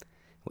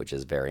 which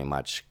is very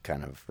much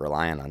kind of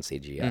reliant on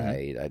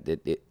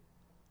CGI.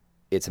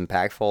 It's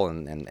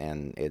impactful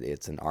and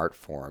it's an art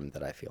form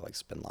that I feel like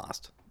has been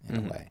lost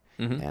in a way.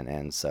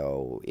 And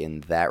so in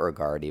that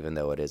regard, even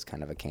though it is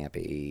kind of a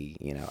campy,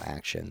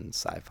 action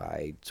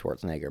sci-fi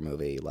Schwarzenegger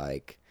movie,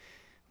 like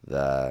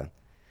the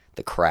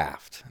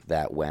craft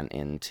that went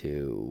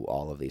into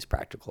all of these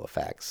practical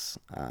effects,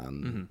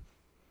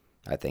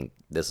 I think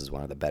this is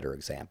one of the better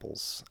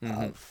examples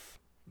of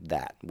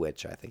that,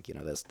 which I think,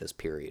 this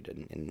period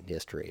in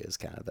history is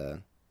kind of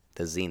the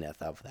zenith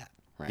of that.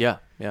 Right?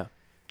 Yeah.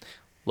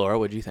 Laura,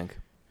 what do you think?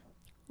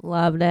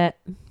 Loved it.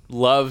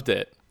 Loved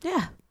it.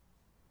 Yeah.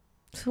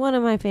 It's one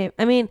of my favorite.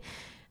 I mean,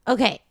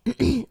 okay.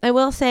 I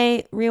will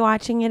say,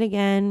 rewatching it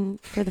again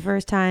for the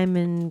first time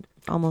in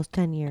almost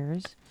 10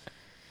 years,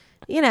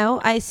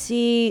 I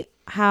see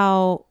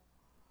how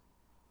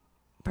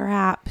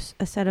perhaps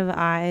a set of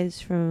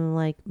eyes from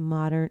like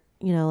modern,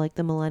 like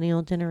the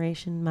millennial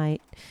generation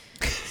might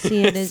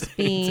see it as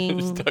being.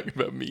 Just talking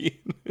about me.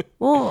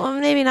 Well,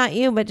 maybe not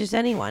you, but just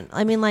anyone.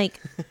 I mean,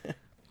 like,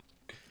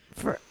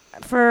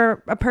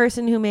 for a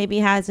person who maybe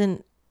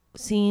hasn't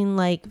seen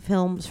like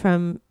films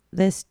from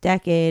this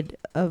decade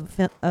of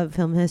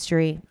film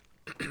history,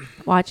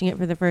 watching it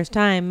for the first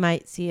time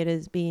might see it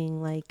as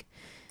being like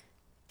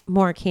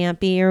more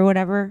campy or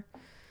whatever.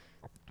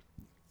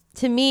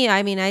 To me,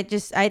 I mean, I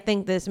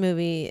think this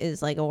movie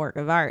is like a work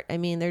of art. I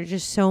mean, there's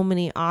just so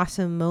many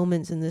awesome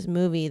moments in this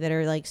movie that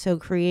are like so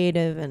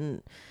creative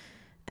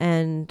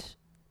and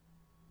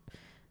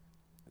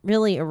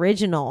really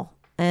original.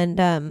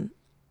 And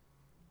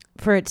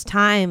for its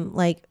time,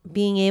 like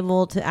being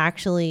able to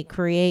actually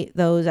create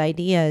those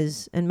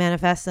ideas and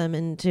manifest them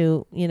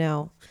into,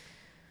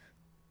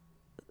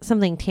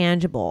 something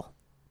tangible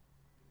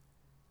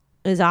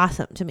is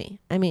awesome to me.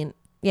 I mean,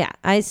 yeah,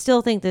 I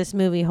still think this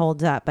movie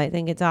holds up. I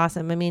think it's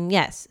awesome. I mean,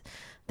 yes,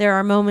 there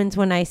are moments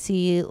when I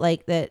see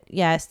like that,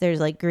 yes, there's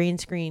like green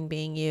screen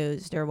being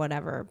used or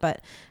whatever.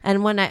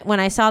 And when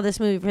I saw this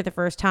movie for the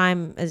first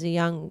time as a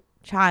young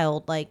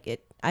child, like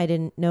I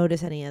didn't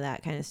notice any of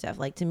that kind of stuff.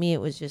 Like to me,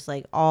 it was just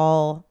like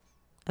all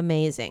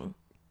amazing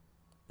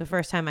the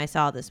first time I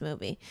saw this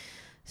movie.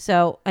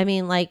 So, I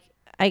mean, like,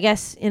 I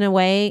guess in a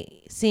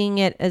way, seeing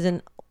it as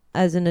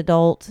an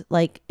adult,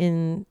 like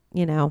in,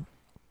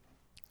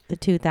 the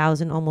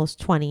 2000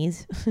 almost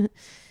 20s,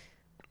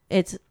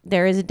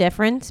 there is a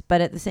difference, but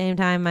at the same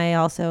time, I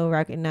also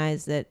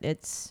recognize that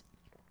it's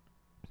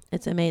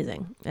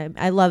amazing.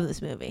 I love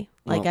this movie.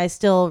 Like, I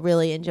still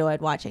really enjoyed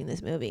watching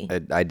this movie.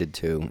 I did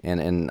too.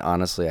 And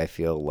honestly, I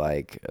feel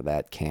like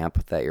that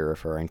camp that you're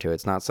referring to,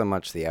 it's not so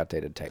much the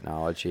outdated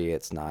technology.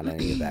 It's not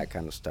any of that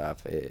kind of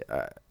stuff.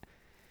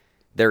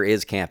 there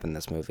is camp in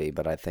this movie,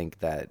 but I think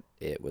that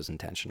it was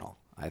intentional.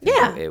 I think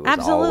Yeah, it was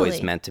absolutely.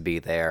 always meant to be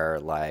there.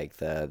 Like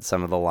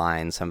some of the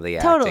lines, some of the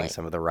Totally. acting,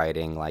 some of the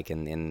writing, like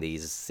in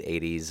these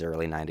 80s,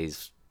 early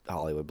 90s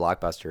Hollywood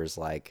blockbusters,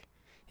 like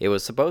it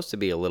was supposed to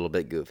be a little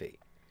bit goofy,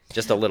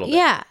 just a little bit.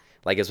 Yeah.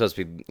 Like it's supposed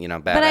to be,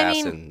 badass But I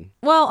mean, and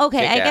well,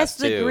 okay, I kick-ass guess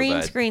the too, green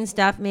but- screen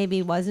stuff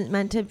maybe wasn't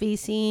meant to be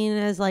seen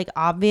as like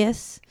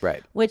obvious.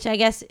 right. Which I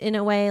guess in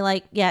a way,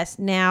 like, yes,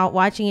 now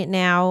watching it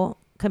now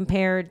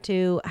compared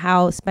to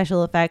how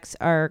special effects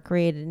are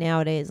created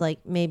nowadays,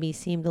 like maybe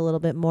seemed a little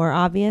bit more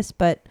obvious.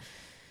 But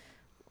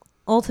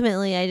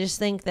ultimately, I just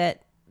think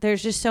that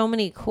there's just so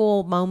many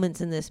cool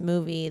moments in this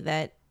movie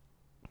that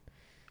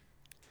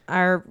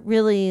are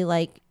really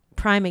like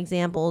prime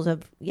examples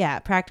of,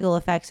 practical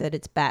effects at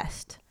its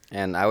best.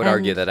 And I would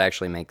argue that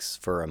actually makes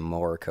for a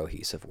more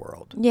cohesive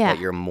world. Yeah.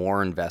 That you're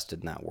more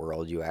invested in that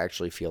world. You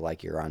actually feel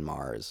like you're on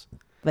Mars.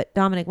 But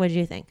Dominic, what did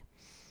you think?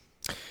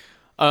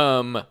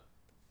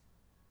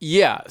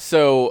 Yeah,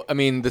 so I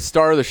mean, the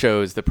star of the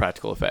show is the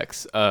practical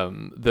effects.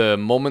 The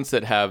moments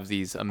that have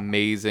these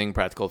amazing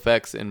practical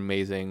effects and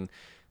amazing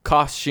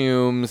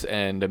costumes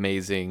and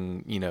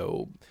amazing,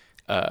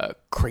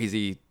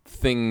 crazy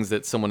things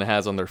that someone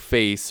has on their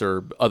face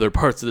or other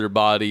parts of their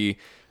body.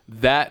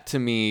 That to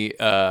me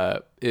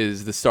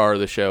is the star of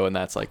the show, and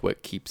that's like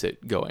what keeps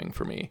it going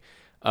for me.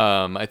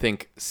 I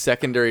think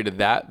secondary to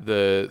that,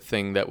 the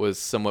thing that was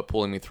somewhat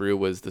pulling me through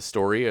was the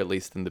story, at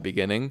least in the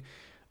beginning.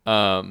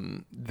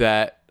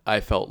 That I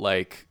felt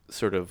like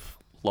sort of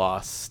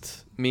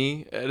lost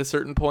me at a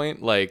certain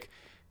point. Like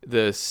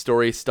the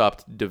story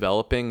stopped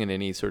developing in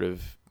any sort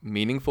of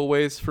meaningful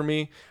ways for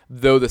me,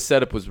 though the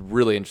setup was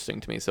really interesting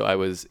to me. So I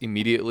was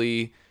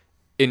immediately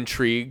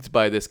intrigued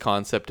by this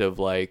concept of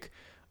like,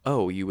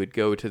 oh, you would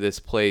go to this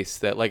place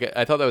that, like,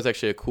 I thought that was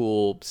actually a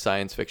cool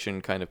science fiction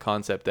kind of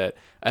concept that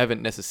I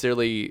haven't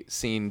necessarily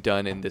seen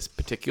done in this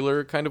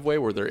particular kind of way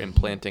where they're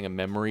implanting a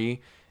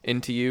memory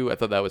into you. I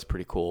thought that was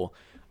pretty cool.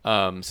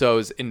 So I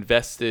was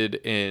invested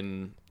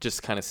in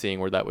just kind of seeing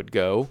where that would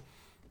go.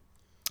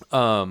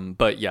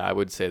 But yeah, I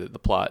would say that the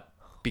plot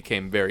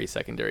became very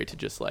secondary to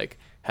just like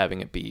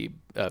having it be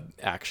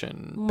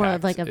action, More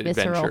of like a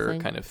visceral adventure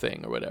thing. kind of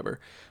thing or whatever.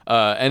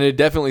 And it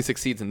definitely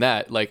succeeds in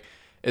that. Like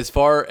as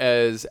far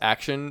as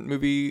action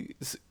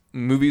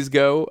movies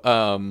go,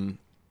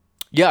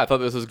 yeah, I thought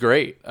this was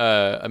great.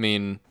 I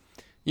mean,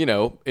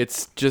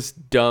 it's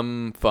just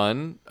dumb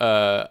fun.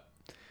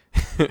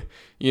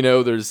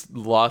 There's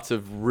lots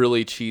of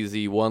really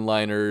cheesy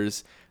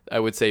one-liners. I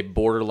would say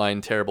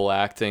borderline terrible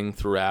acting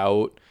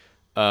throughout.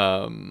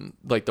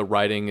 Like the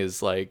writing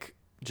is like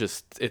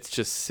it's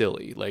just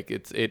silly. Like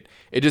it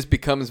just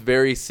becomes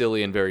very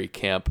silly and very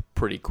camp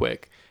pretty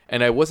quick.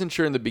 And I wasn't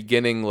sure in the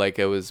beginning, like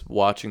I was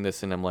watching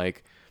this and I'm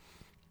like,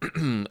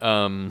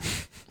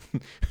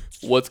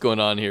 what's going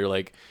on here?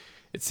 Like,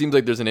 it seems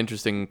like there's an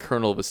interesting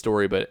kernel of a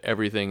story, but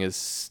everything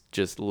is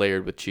just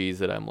layered with cheese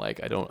that I'm like,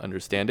 I don't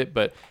understand it.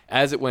 But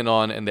as it went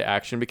on and the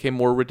action became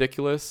more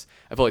ridiculous,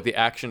 I felt like the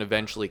action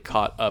eventually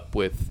caught up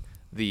with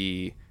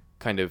the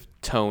kind of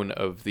tone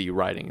of the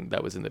writing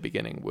that was in the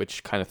beginning,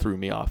 which kind of threw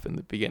me off in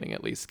the beginning,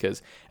 at least.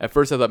 Because at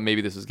first I thought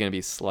maybe this was going to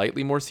be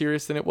slightly more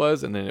serious than it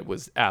was, and then it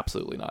was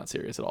absolutely not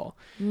serious at all,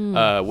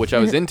 which I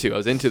was into. I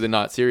was into the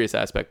not serious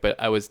aspect, but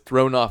I was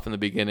thrown off in the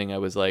beginning. I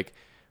was like,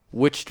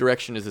 which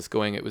direction is this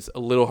going? It was a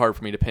little hard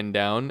for me to pin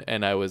down,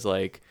 and I was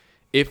like,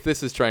 if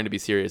this is trying to be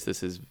serious,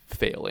 this is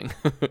failing.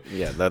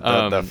 Yeah,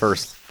 the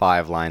first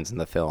 5 lines in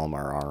the film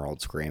are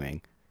Arnold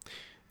screaming.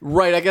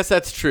 Right, I guess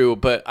that's true,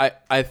 but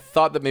I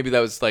thought that maybe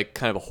that was like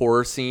kind of a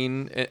horror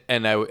scene,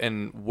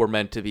 and we're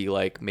meant to be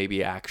like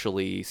maybe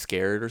actually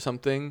scared or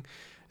something.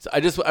 So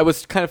I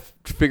was kind of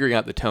figuring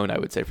out the tone, I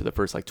would say, for the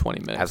first like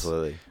 20 minutes.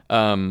 Absolutely.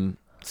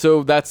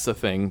 So that's the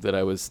thing that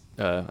I was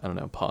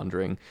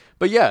pondering.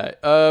 But yeah,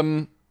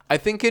 I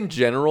think in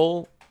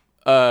general,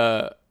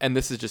 and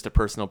this is just a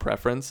personal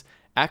preference,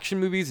 action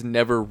movies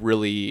never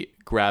really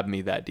grab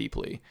me that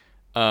deeply.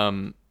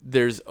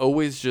 There's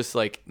always just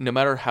like, no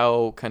matter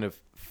how kind of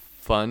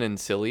fun and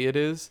silly it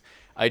is,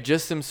 I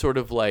just am sort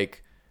of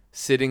like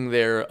sitting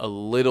there a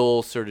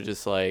little sort of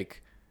just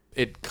like,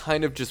 it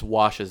kind of just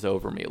washes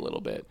over me a little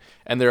bit.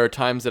 And there are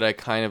times that I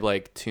kind of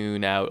like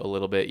tune out a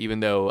little bit, even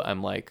though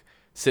I'm like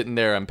sitting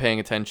there, I'm paying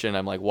attention,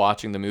 I'm like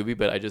watching the movie,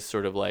 but I just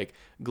sort of like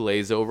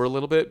glaze over a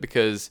little bit,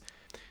 because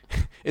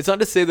it's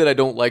not to say that I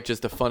don't like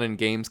just a fun and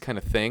games kind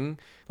of thing.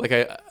 Like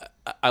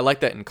I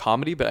like that in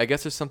comedy, but I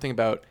guess there's something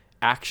about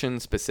action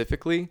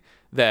specifically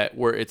that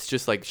where it's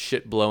just like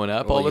shit blowing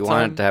up all the time. You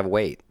want it to have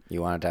weight.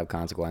 You want it to have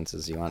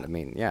consequences.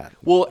 Yeah.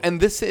 Well,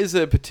 and this is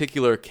a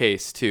particular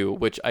case too,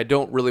 which I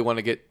don't really want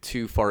to get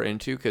too far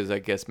into because I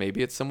guess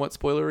maybe it's somewhat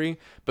spoilery,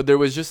 but there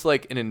was just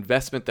like an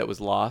investment that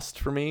was lost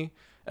for me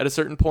at a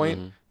certain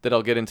point that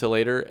I'll get into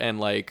later. And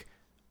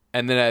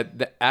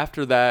then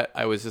after that,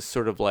 I was just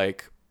sort of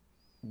like,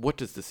 what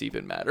does this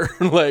even matter?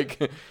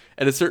 Like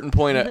at a certain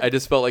point, I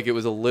just felt like it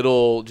was a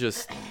little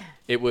just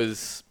it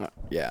was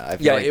I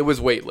feel like it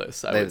was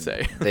weightless. I would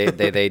say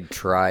they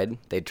tried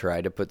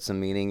to put some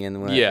meaning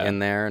in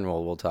there, and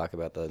we'll talk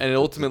about the. And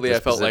ultimately, the I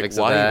felt like,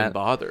 why even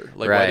bother?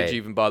 Like, why did Right. you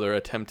even bother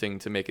attempting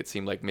to make it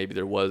seem like maybe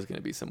there was going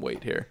to be some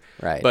weight here?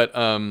 Right. But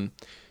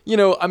you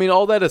know, I mean,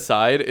 all that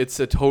aside, it's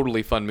a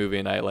totally fun movie,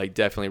 and I like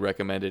definitely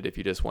recommend it if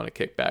you just want to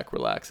kick back,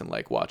 relax, and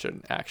like watch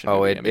an action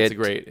movie. I mean,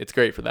 it's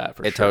great for that.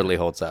 It totally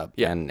holds up.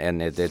 Yeah.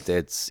 And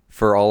it's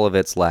for all of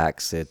its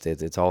lacks.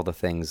 It's all the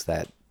things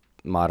that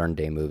modern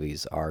day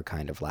movies are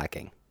kind of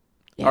lacking.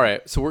 Yeah. All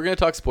right, so we're gonna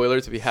talk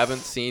spoilers. If you haven't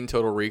seen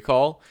Total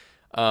Recall,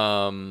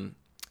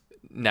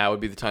 now would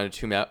be the time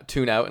to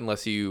tune out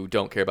unless you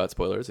don't care about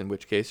spoilers. In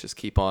which case, just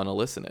keep on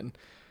listening.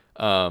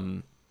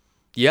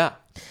 Yeah.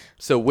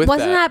 So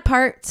wasn't that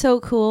part so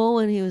cool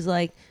when he was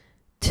like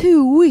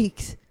 2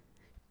 weeks,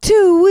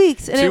 2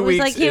 weeks, and 2 it was weeks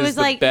like he is was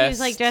the like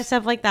best. dressed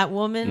up like that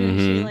woman, and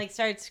she like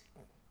starts.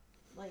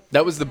 Like,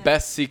 That was the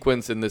best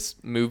sequence in this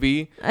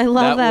movie. I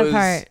love that was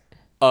part.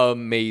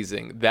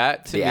 Amazing.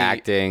 That to The me,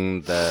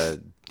 acting,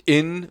 the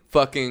in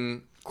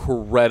fucking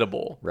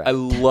incredible. Right. I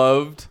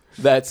loved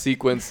that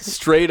sequence.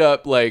 Straight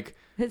up, like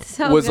It's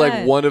so was good.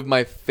 like one of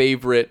my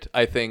favorite,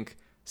 I think,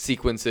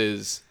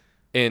 sequences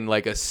in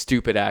like a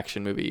stupid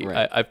action movie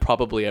Right. I've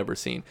probably ever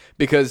seen.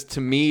 Because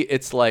to me,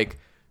 it's like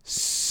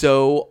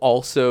so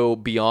also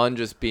beyond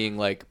just being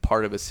like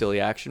part of a silly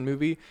action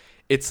movie.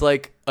 It's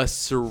like a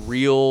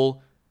surreal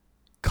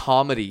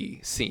comedy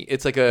scene.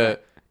 It's like a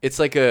It's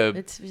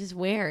just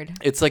weird.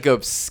 it's like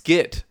a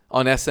skit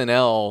on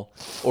SNL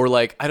or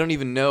like I don't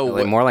even know like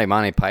what, more like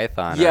Monty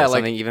Python. Yeah, or like-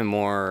 something even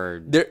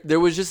more. there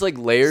was just like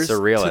layers to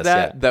Surrealist,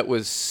 that yeah. that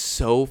was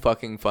so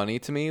fucking funny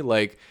to me.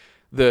 Like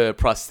the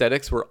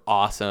prosthetics were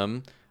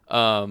awesome,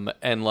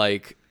 and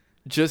like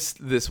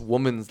just this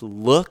woman's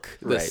look,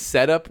 the Right.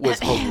 setup was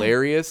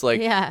hilarious.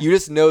 Like Yeah. you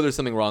just know there's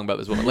something wrong about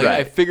this woman. Like I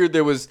Right. figured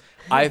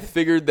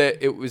that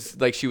it was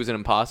like she was an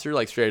imposter,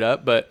 like straight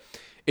up, but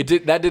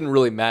that didn't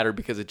really matter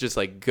because it just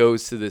like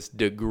goes to this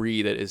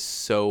degree that is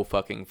so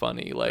fucking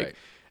funny. Like Right.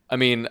 I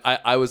mean,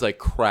 I was like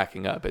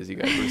cracking up as you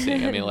guys were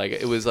seeing. I mean, like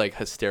it was like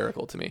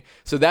hysterical to me.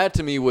 So that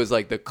to me was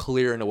like the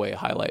clear and away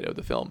highlight of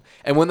the film.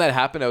 And when that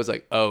happened, I was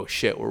like, oh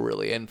shit, we're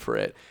really in for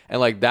it. And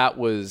like that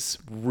was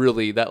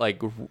really that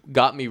like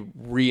got me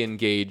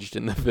re-engaged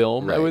in the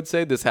film. I Right. would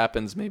say this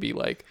happens maybe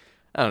like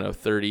I don't know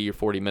 30 or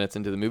 40 minutes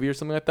into the movie or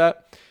something like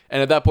that.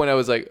 And at that point, I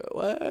was like,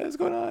 what is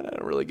going on? I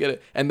don't really get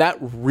it. And that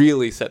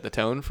really set the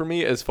tone for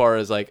me as far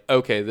as like,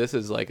 okay, this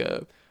is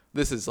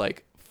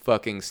like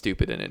fucking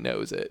stupid and it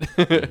knows it.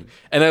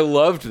 And I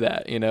loved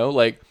that, you know,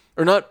 like,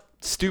 or not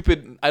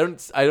stupid. I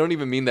don't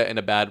even mean that in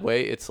a bad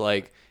way. It's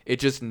like, it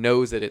just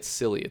knows that it's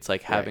silly. It's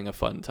like having a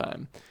fun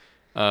time.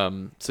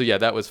 So yeah,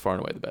 that was far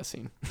and away the best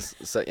scene.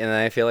 So, and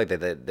I feel like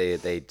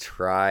they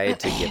try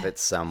to give it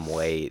some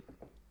weight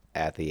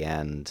at the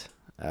end,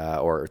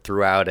 or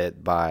throughout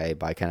it by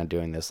kind of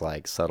doing this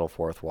like subtle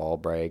fourth wall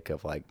break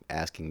of like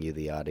asking you,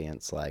 the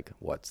audience, like,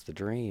 what's the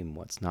dream?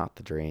 What's not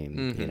the dream?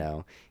 Mm-hmm. You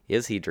know,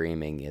 is he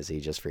dreaming? Is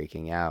he just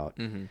freaking out?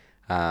 Mm-hmm.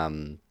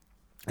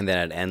 And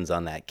then it ends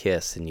on that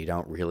kiss, and you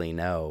don't really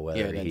know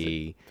whether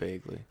he,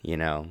 vaguely. you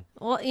know,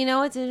 Well, you know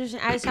what's interesting?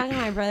 I was talking to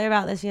my brother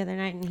about this the other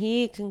night, and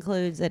he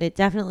concludes that it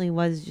definitely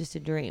was just a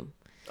dream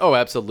Oh,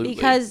 absolutely.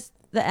 because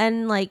the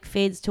end like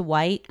fades to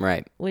white,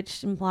 right?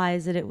 which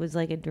implies that it was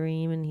like a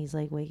dream, and he's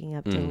like waking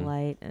up to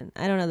light. And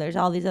I don't know. There's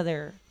all these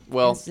other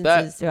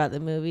instances throughout the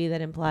movie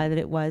that imply that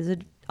it was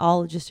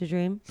all just a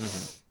dream.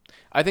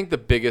 I think the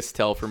biggest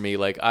tell for me,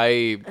 like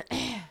I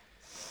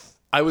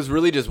was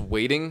really just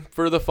waiting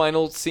for the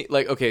final scene.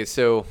 Like, okay,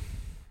 so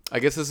I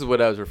guess this is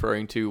what I was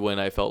referring to when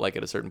I felt like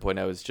at a certain point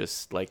I was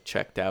just like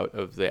checked out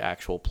of the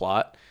actual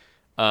plot.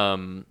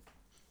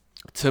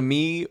 To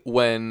me,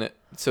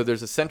 so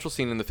there's a central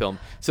scene in the film.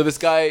 So this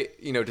guy,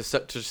 you know, to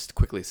just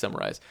quickly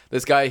summarize,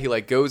 this guy, he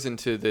like goes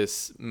into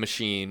this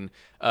machine,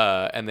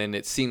 and then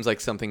it seems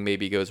like something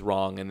maybe goes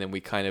wrong, and then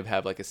we kind of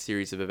have like a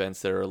series of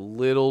events that are a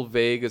little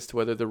vague as to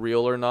whether they're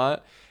real or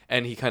not,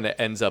 and he kind of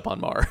ends up on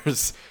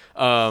Mars.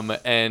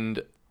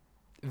 And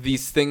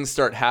these things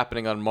start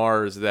happening on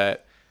Mars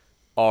that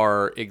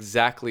are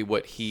exactly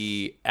what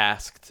he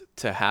asked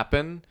to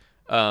happen.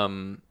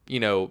 You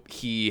know,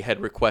 he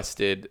had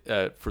requested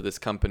for this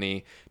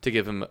company to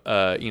give him,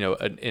 you know,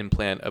 an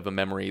implant of a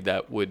memory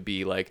that would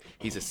be like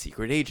he's a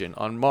secret agent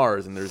on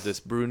Mars, and there's this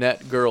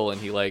brunette girl, and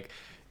he like,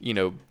 you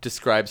know,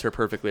 describes her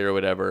perfectly or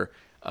whatever.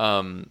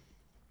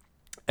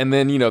 And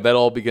then, you know, that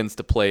all begins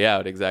to play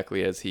out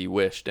exactly as he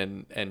wished,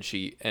 and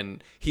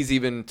he's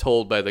even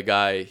told by the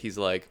guy, he's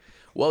like,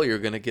 well, you're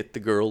going to get the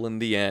girl in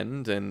the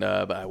end, and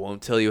but I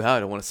won't tell you how. I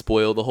don't want to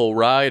spoil the whole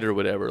ride or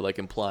whatever, like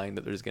implying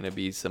that there's going to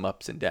be some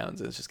ups and downs.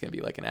 And it's just going to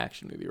be like an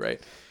action movie, right?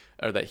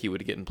 Or that he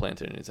would get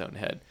implanted in his own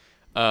head.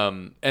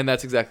 And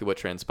that's exactly what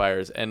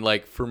transpires. And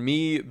like for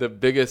me, the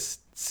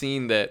biggest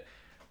scene that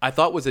I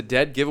thought was a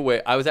dead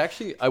giveaway, I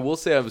will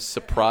say I was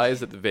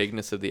surprised at the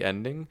vagueness of the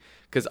ending,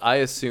 because I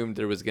assumed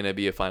there was going to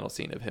be a final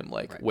scene of him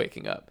like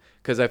waking up,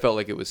 because I felt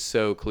like it was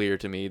so clear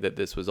to me that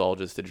this was all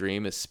just a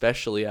dream,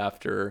 especially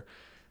after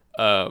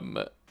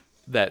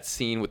that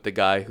scene with the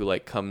guy who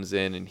like comes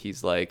in and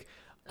he's like,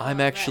 I'm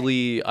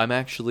actually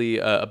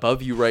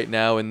above you right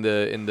now in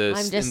the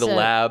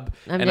lab.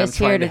 I'm and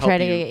just I'm here trying to try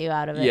to help get you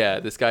out of it. Yeah,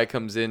 this guy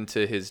comes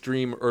into his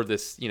dream or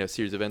this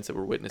series of events that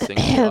we're witnessing.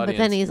 In the But audience.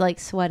 then he's like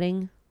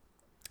sweating.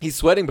 He's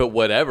sweating, but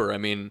whatever. I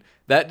mean,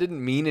 that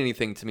didn't mean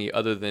anything to me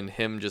other than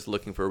him just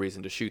looking for a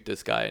reason to shoot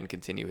this guy and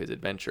continue his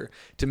adventure.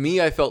 To me,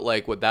 I felt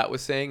like what that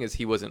was saying is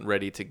he wasn't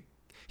ready to.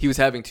 He was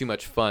having too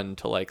much fun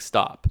to like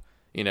stop.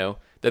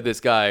 That this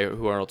guy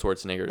who Arnold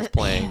Schwarzenegger is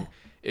playing.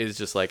 Is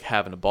just like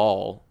having a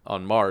ball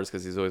on Mars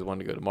because he's always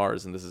wanted to go to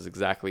Mars, and this is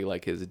exactly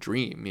like his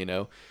dream.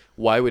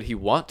 Why would he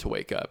want to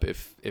wake up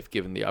if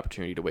given the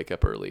opportunity to wake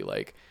up early?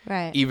 Like,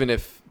 right. Even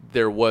if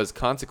there was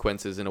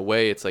consequences, in a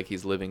way, it's like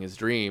he's living his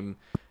dream.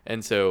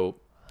 And so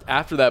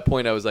after that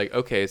point, I was like,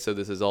 okay, so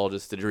this is all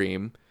just a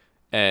dream,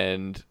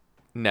 and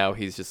now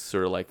he's just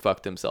sort of like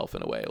fucked himself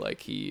in a way, like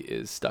he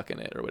is stuck in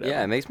it or whatever.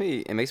 Yeah, it makes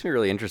me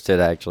really interested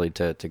actually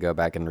to go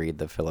back and read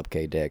the Philip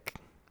K. Dick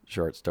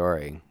short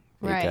story.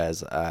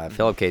 Because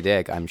Philip K.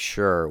 Dick, I'm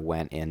sure,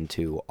 went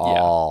into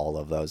all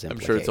of those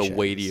implications. I'm sure it's a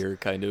weightier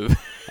kind of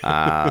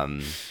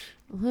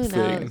Who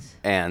knows?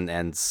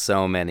 And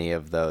so many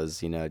of those,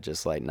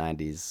 just like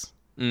 90s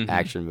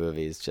action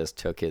movies just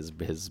took his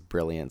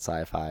brilliant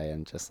sci-fi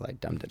and just like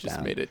dumbed it down.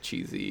 Just made it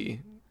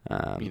cheesy,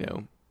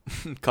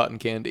 cotton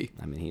candy.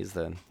 I mean, he's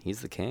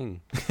the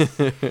king.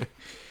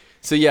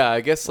 So yeah, I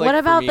guess like what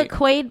about the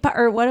Quaid part,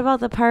 or what about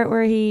the part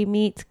where he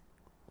meets,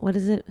 what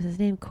is it? His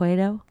name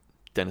Quaid?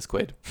 Dennis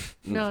Quaid.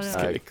 No.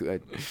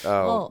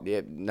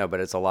 No, but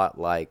it's a lot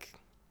like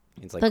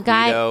it's like The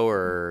guy- Quaid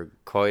or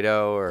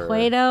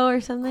Quaid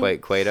or something?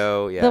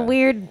 Quaid, yeah. The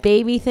weird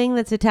baby thing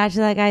that's attached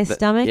to that guy's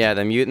stomach? Yeah,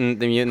 the mutant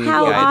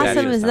How guy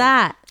awesome is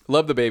that?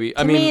 Love the baby.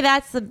 To me,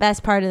 that's the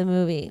best part of the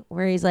movie,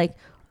 where he's like,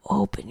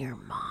 open your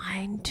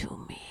mind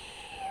to me.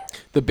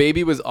 The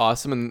baby was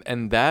awesome,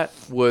 and that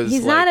was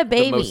He's like not a the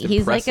baby. most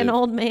He's like an impressive-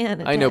 old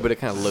man. I know, but it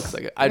kind of looks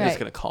like it. I'm just Right.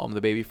 going to call him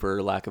the baby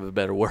for lack of a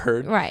better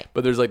word. Right.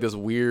 But there's like this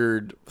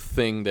weird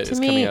thing that To is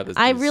coming me, out of this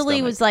I dude's really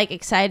stomach. was like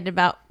excited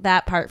about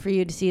that part for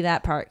you to see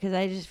that part, because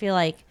I just feel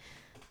like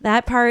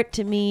that part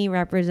to me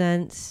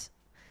represents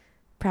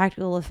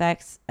practical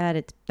effects at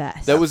its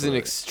best. That was an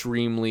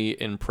extremely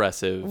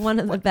impressive. one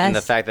of the best. and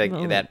the fact that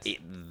moments.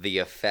 the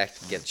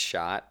effect gets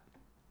shot,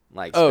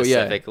 like Oh, yeah.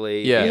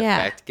 specifically, Yeah. the Yeah.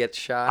 effect gets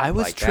shot. I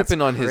was like, tripping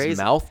that's on his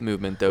crazy. mouth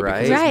movement though, because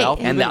Right. his Right. mouth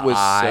And movement the was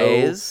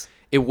eyes. so.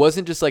 It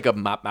wasn't just like a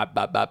mop, mop,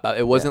 mop, mop, mop.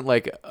 It wasn't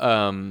like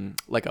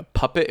a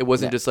puppet. It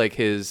wasn't Yeah. just like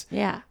his.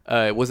 Yeah.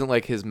 It wasn't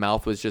like his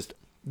mouth was just.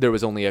 There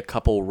was only a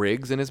couple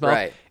rigs in his mouth.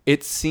 Right.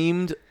 It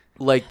seemed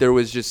like there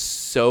was just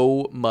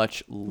so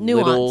much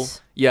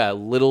Nuance.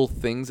 little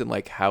things, and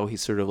like how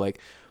he's sort of like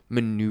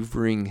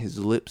maneuvering his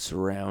lips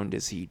around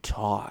as he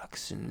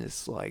talks in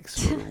this like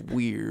sort of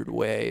weird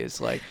way.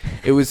 It's like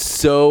it was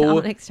so.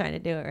 Dominic's trying to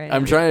do it right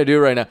I'm now. trying to do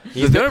it right now.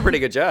 He's doing a pretty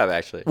good job,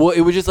 actually. Well,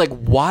 it was just like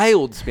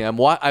wild to me.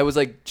 I was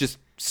like just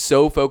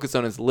so focused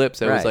on his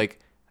lips. I was Right. like,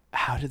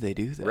 how did they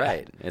do that?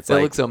 Right. It's That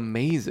like- looks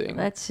amazing.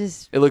 That's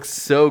just It looks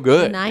so the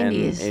good.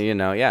 90s. And,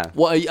 yeah.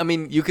 Well, I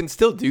mean, you can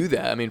still do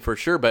that. I mean, for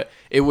sure, but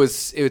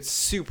it's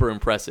super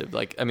impressive.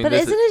 Like, I mean, But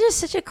this isn't it just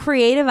such a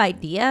creative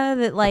idea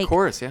that, like, Of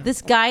course, yeah.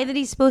 this guy that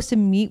he's supposed to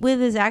meet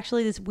with is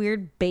actually this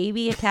weird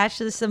baby attached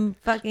to some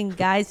fucking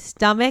guy's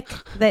stomach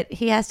that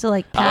he has to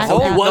like pass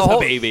whole- out. was the a whole-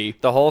 baby.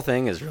 The whole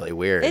thing is really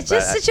weird. It's but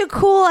just such a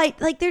cool,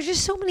 like, there's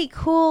just so many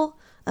cool,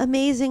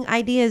 amazing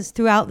ideas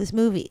throughout this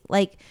movie.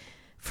 Like,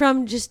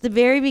 from just the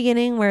very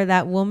beginning where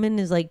that woman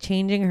is like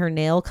changing her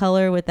nail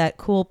color with that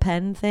cool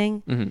pen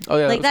thing. Mhm. Oh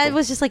yeah, Like that cool.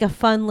 was just like a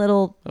fun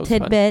little That was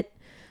fun. tidbit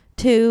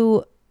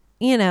to,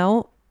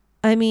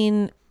 I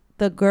mean,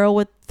 the girl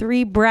with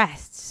 3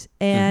 breasts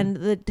and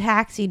Mm-hmm. the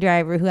taxi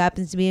driver who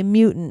happens to be a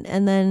mutant,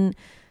 and then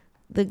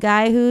the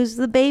guy who's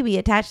the baby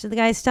attached to the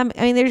guy's stomach.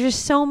 I mean, there's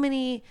just so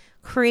many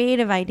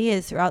creative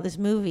ideas throughout this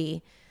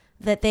movie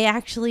that they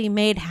actually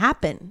made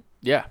happen.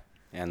 Yeah.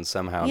 and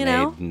somehow You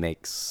know?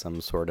 makes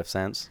some sort of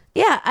sense.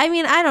 Yeah, I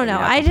mean, I don't know.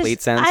 Maybe not I complete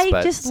just, sense, I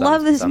but just some-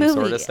 love this some movie.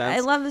 sort of sense.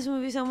 I love this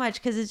movie so much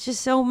because it's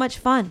just so much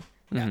fun.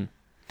 Mhm.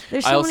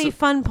 There's I so also- many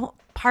fun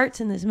parts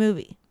in this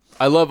movie.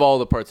 I love all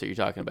the parts that you're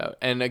talking about,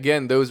 and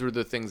again, those were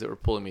the things that were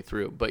pulling me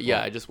through. But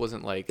yeah, I just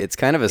wasn't like. It's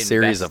kind of a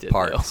series of invested,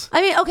 parts.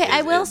 I mean, okay,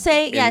 I Is- will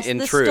say, in- yes, in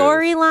the truth.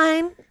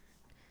 storyline,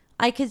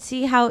 I could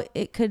see how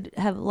it could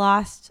have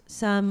lost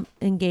some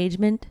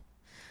engagement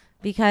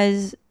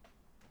because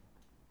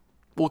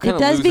Well, it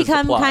does loses the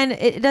become plot.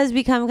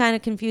 kind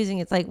of confusing.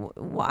 It's like,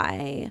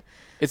 why?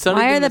 It's not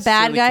Why even are the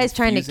bad necessarily guys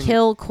trying to confusing.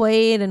 kill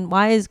Quaid, and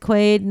why is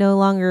Quaid no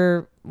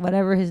longer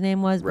whatever his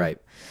name was? Right.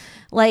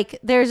 Like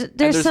there's And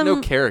there's some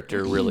no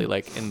character really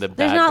like in the bad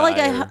there's not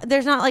guy like or-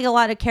 there's not like a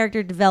lot of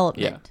character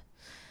development.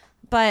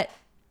 But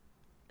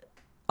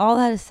all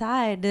that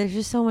aside, there's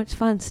just so much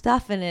fun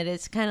stuff in it.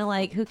 It's kind of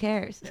like, who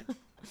cares?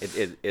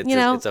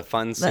 It's a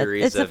fun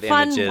series it's a of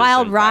fun images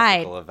wild and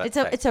ride.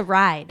 practical It's a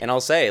ride. And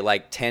I'll say,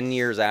 like 10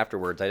 years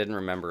afterwards, I didn't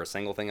remember a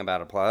single thing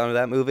about a plot of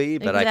that movie,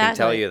 but I can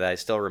tell Exactly. you that I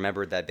still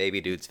remembered that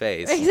baby dude's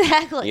face.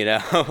 Exactly. You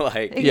know,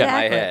 like in my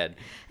Exactly. head.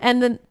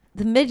 And then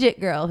the midget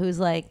girl who's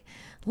like,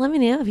 let me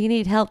know if you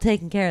need help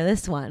taking care of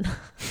this one.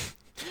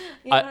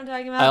 You know what I'm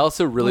talking about? I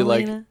also really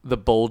Melina? like the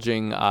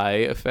bulging eye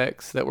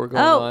effects that were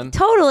going Oh, on.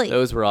 totally.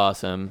 Those were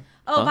awesome.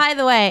 Oh, by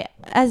the way,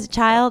 as a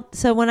child,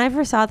 so when I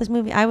first saw this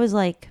movie, I was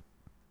like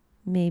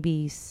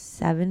maybe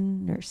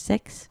 7 or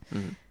 6.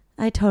 Mhm.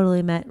 I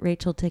totally met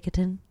Rachel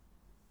Tickerton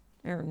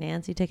or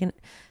Nancy Tickerton.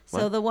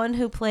 So What? the one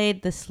who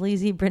played the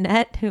sleazy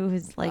brunette, who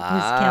was like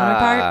his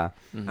counterpart,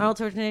 Mhm. Arnold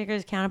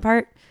Schwarzenegger's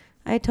counterpart.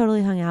 I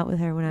totally hung out with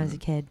her when I was a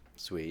kid.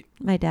 Sweet.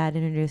 My dad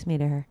introduced me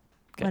to her.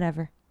 Okay.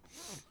 Whatever.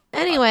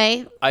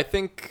 Anyway, I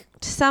think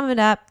to sum it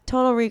up,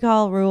 Total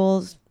Recall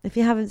rules. If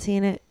you haven't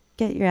seen it,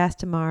 get your ass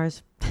to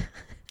Mars.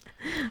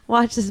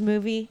 Watch this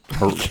movie.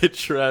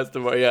 get your ass to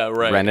yeah,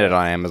 right. Rented it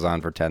on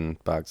Amazon for $10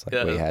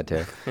 like we had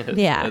to.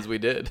 Yeah. as we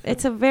did.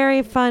 It's a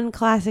very fun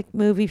classic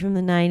movie from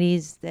the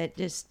 90s that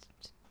just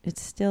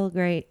it's still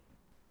great.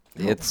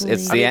 It's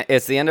Hopefully-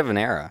 it's the end of an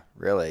era,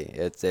 really.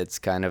 It's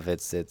kind of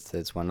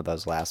it's one of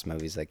those last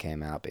movies that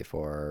came out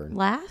before.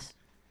 Last?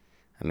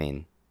 I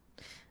mean,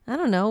 I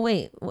don't know.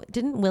 Wait,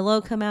 didn't Willow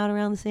come out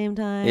around the same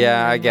time?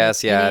 yeah, I And,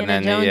 guess, like, yeah, Indiana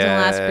and then Jones and yeah,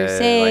 Last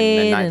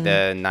Crusade. like and-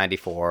 the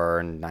 94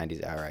 and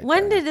 90s. All right.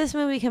 when did this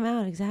movie come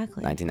out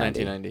exactly?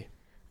 1990? 1990.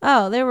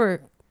 Oh, there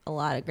were a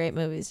lot of great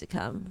movies to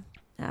come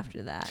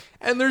after that.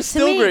 And there's To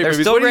still me- great There's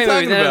movies. still What are great you movies.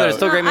 talking No, about? there's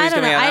still great No, I movies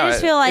don't know. coming out. I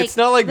just feel like it's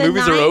not like the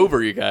movies are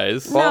over, you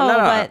guys. Well, no,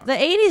 no. but the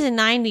 80s and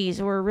 90s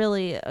were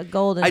really a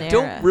golden I era.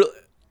 don't really.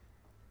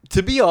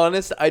 To be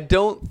honest, I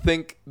don't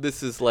think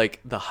this is like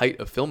the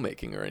height of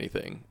filmmaking or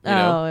anything. You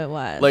know? it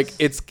was. Like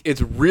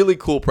it's really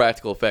cool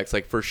practical effects.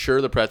 Like for sure,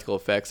 the practical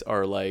effects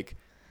are like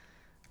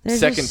There's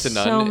second just to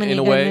none so many in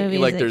a good way. movies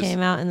Like that there's,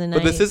 came out in the 90s.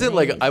 but this isn't and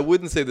like 80s. I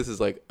wouldn't say this is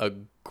like a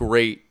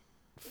great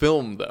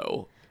film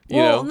though. You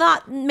well, know,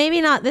 maybe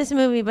not this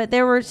movie, but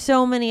there were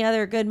so many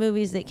other good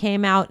movies that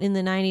came out in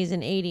the 90s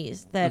and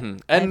 80s that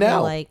Mhm. I And feel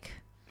now. like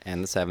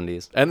And the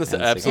 70s. And the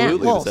and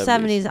absolutely. well, the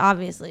 70s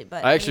obviously,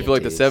 but I actually feel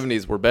like the 80s.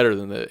 70s were better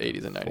than the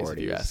 80s and 90s, if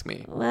you 40s. ask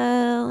me.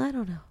 well, I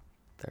don't know.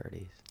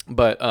 30s.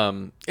 But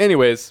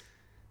anyways,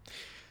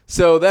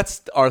 so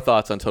that's our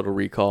thoughts on Total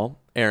Recall.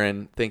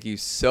 Aaron, thank you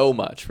so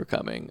much for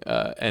coming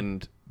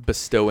and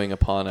bestowing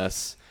upon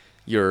us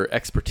your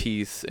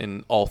expertise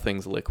in all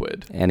things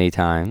liquid.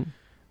 Anytime.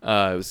 It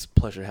was a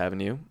pleasure having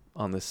you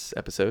on this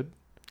episode.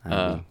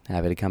 I'm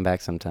happy to come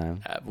back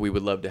sometime. We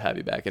would love to have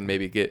you back and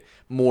maybe get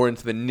more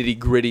into the nitty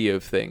gritty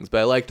of things. But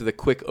I liked the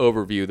quick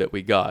overview that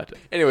we got.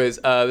 Anyways,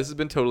 this has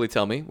been Totally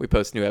Tell Me. We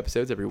post new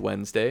episodes every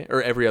Wednesday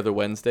or every other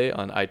Wednesday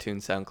on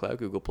iTunes, SoundCloud,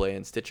 Google Play,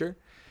 and Stitcher.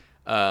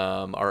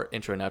 Our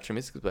intro and outro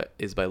music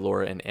is by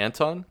Laura and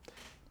Anton.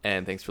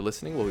 And thanks for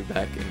listening. We'll be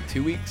back in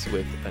 2 weeks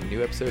with a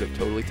new episode of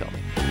Totally Tell Me.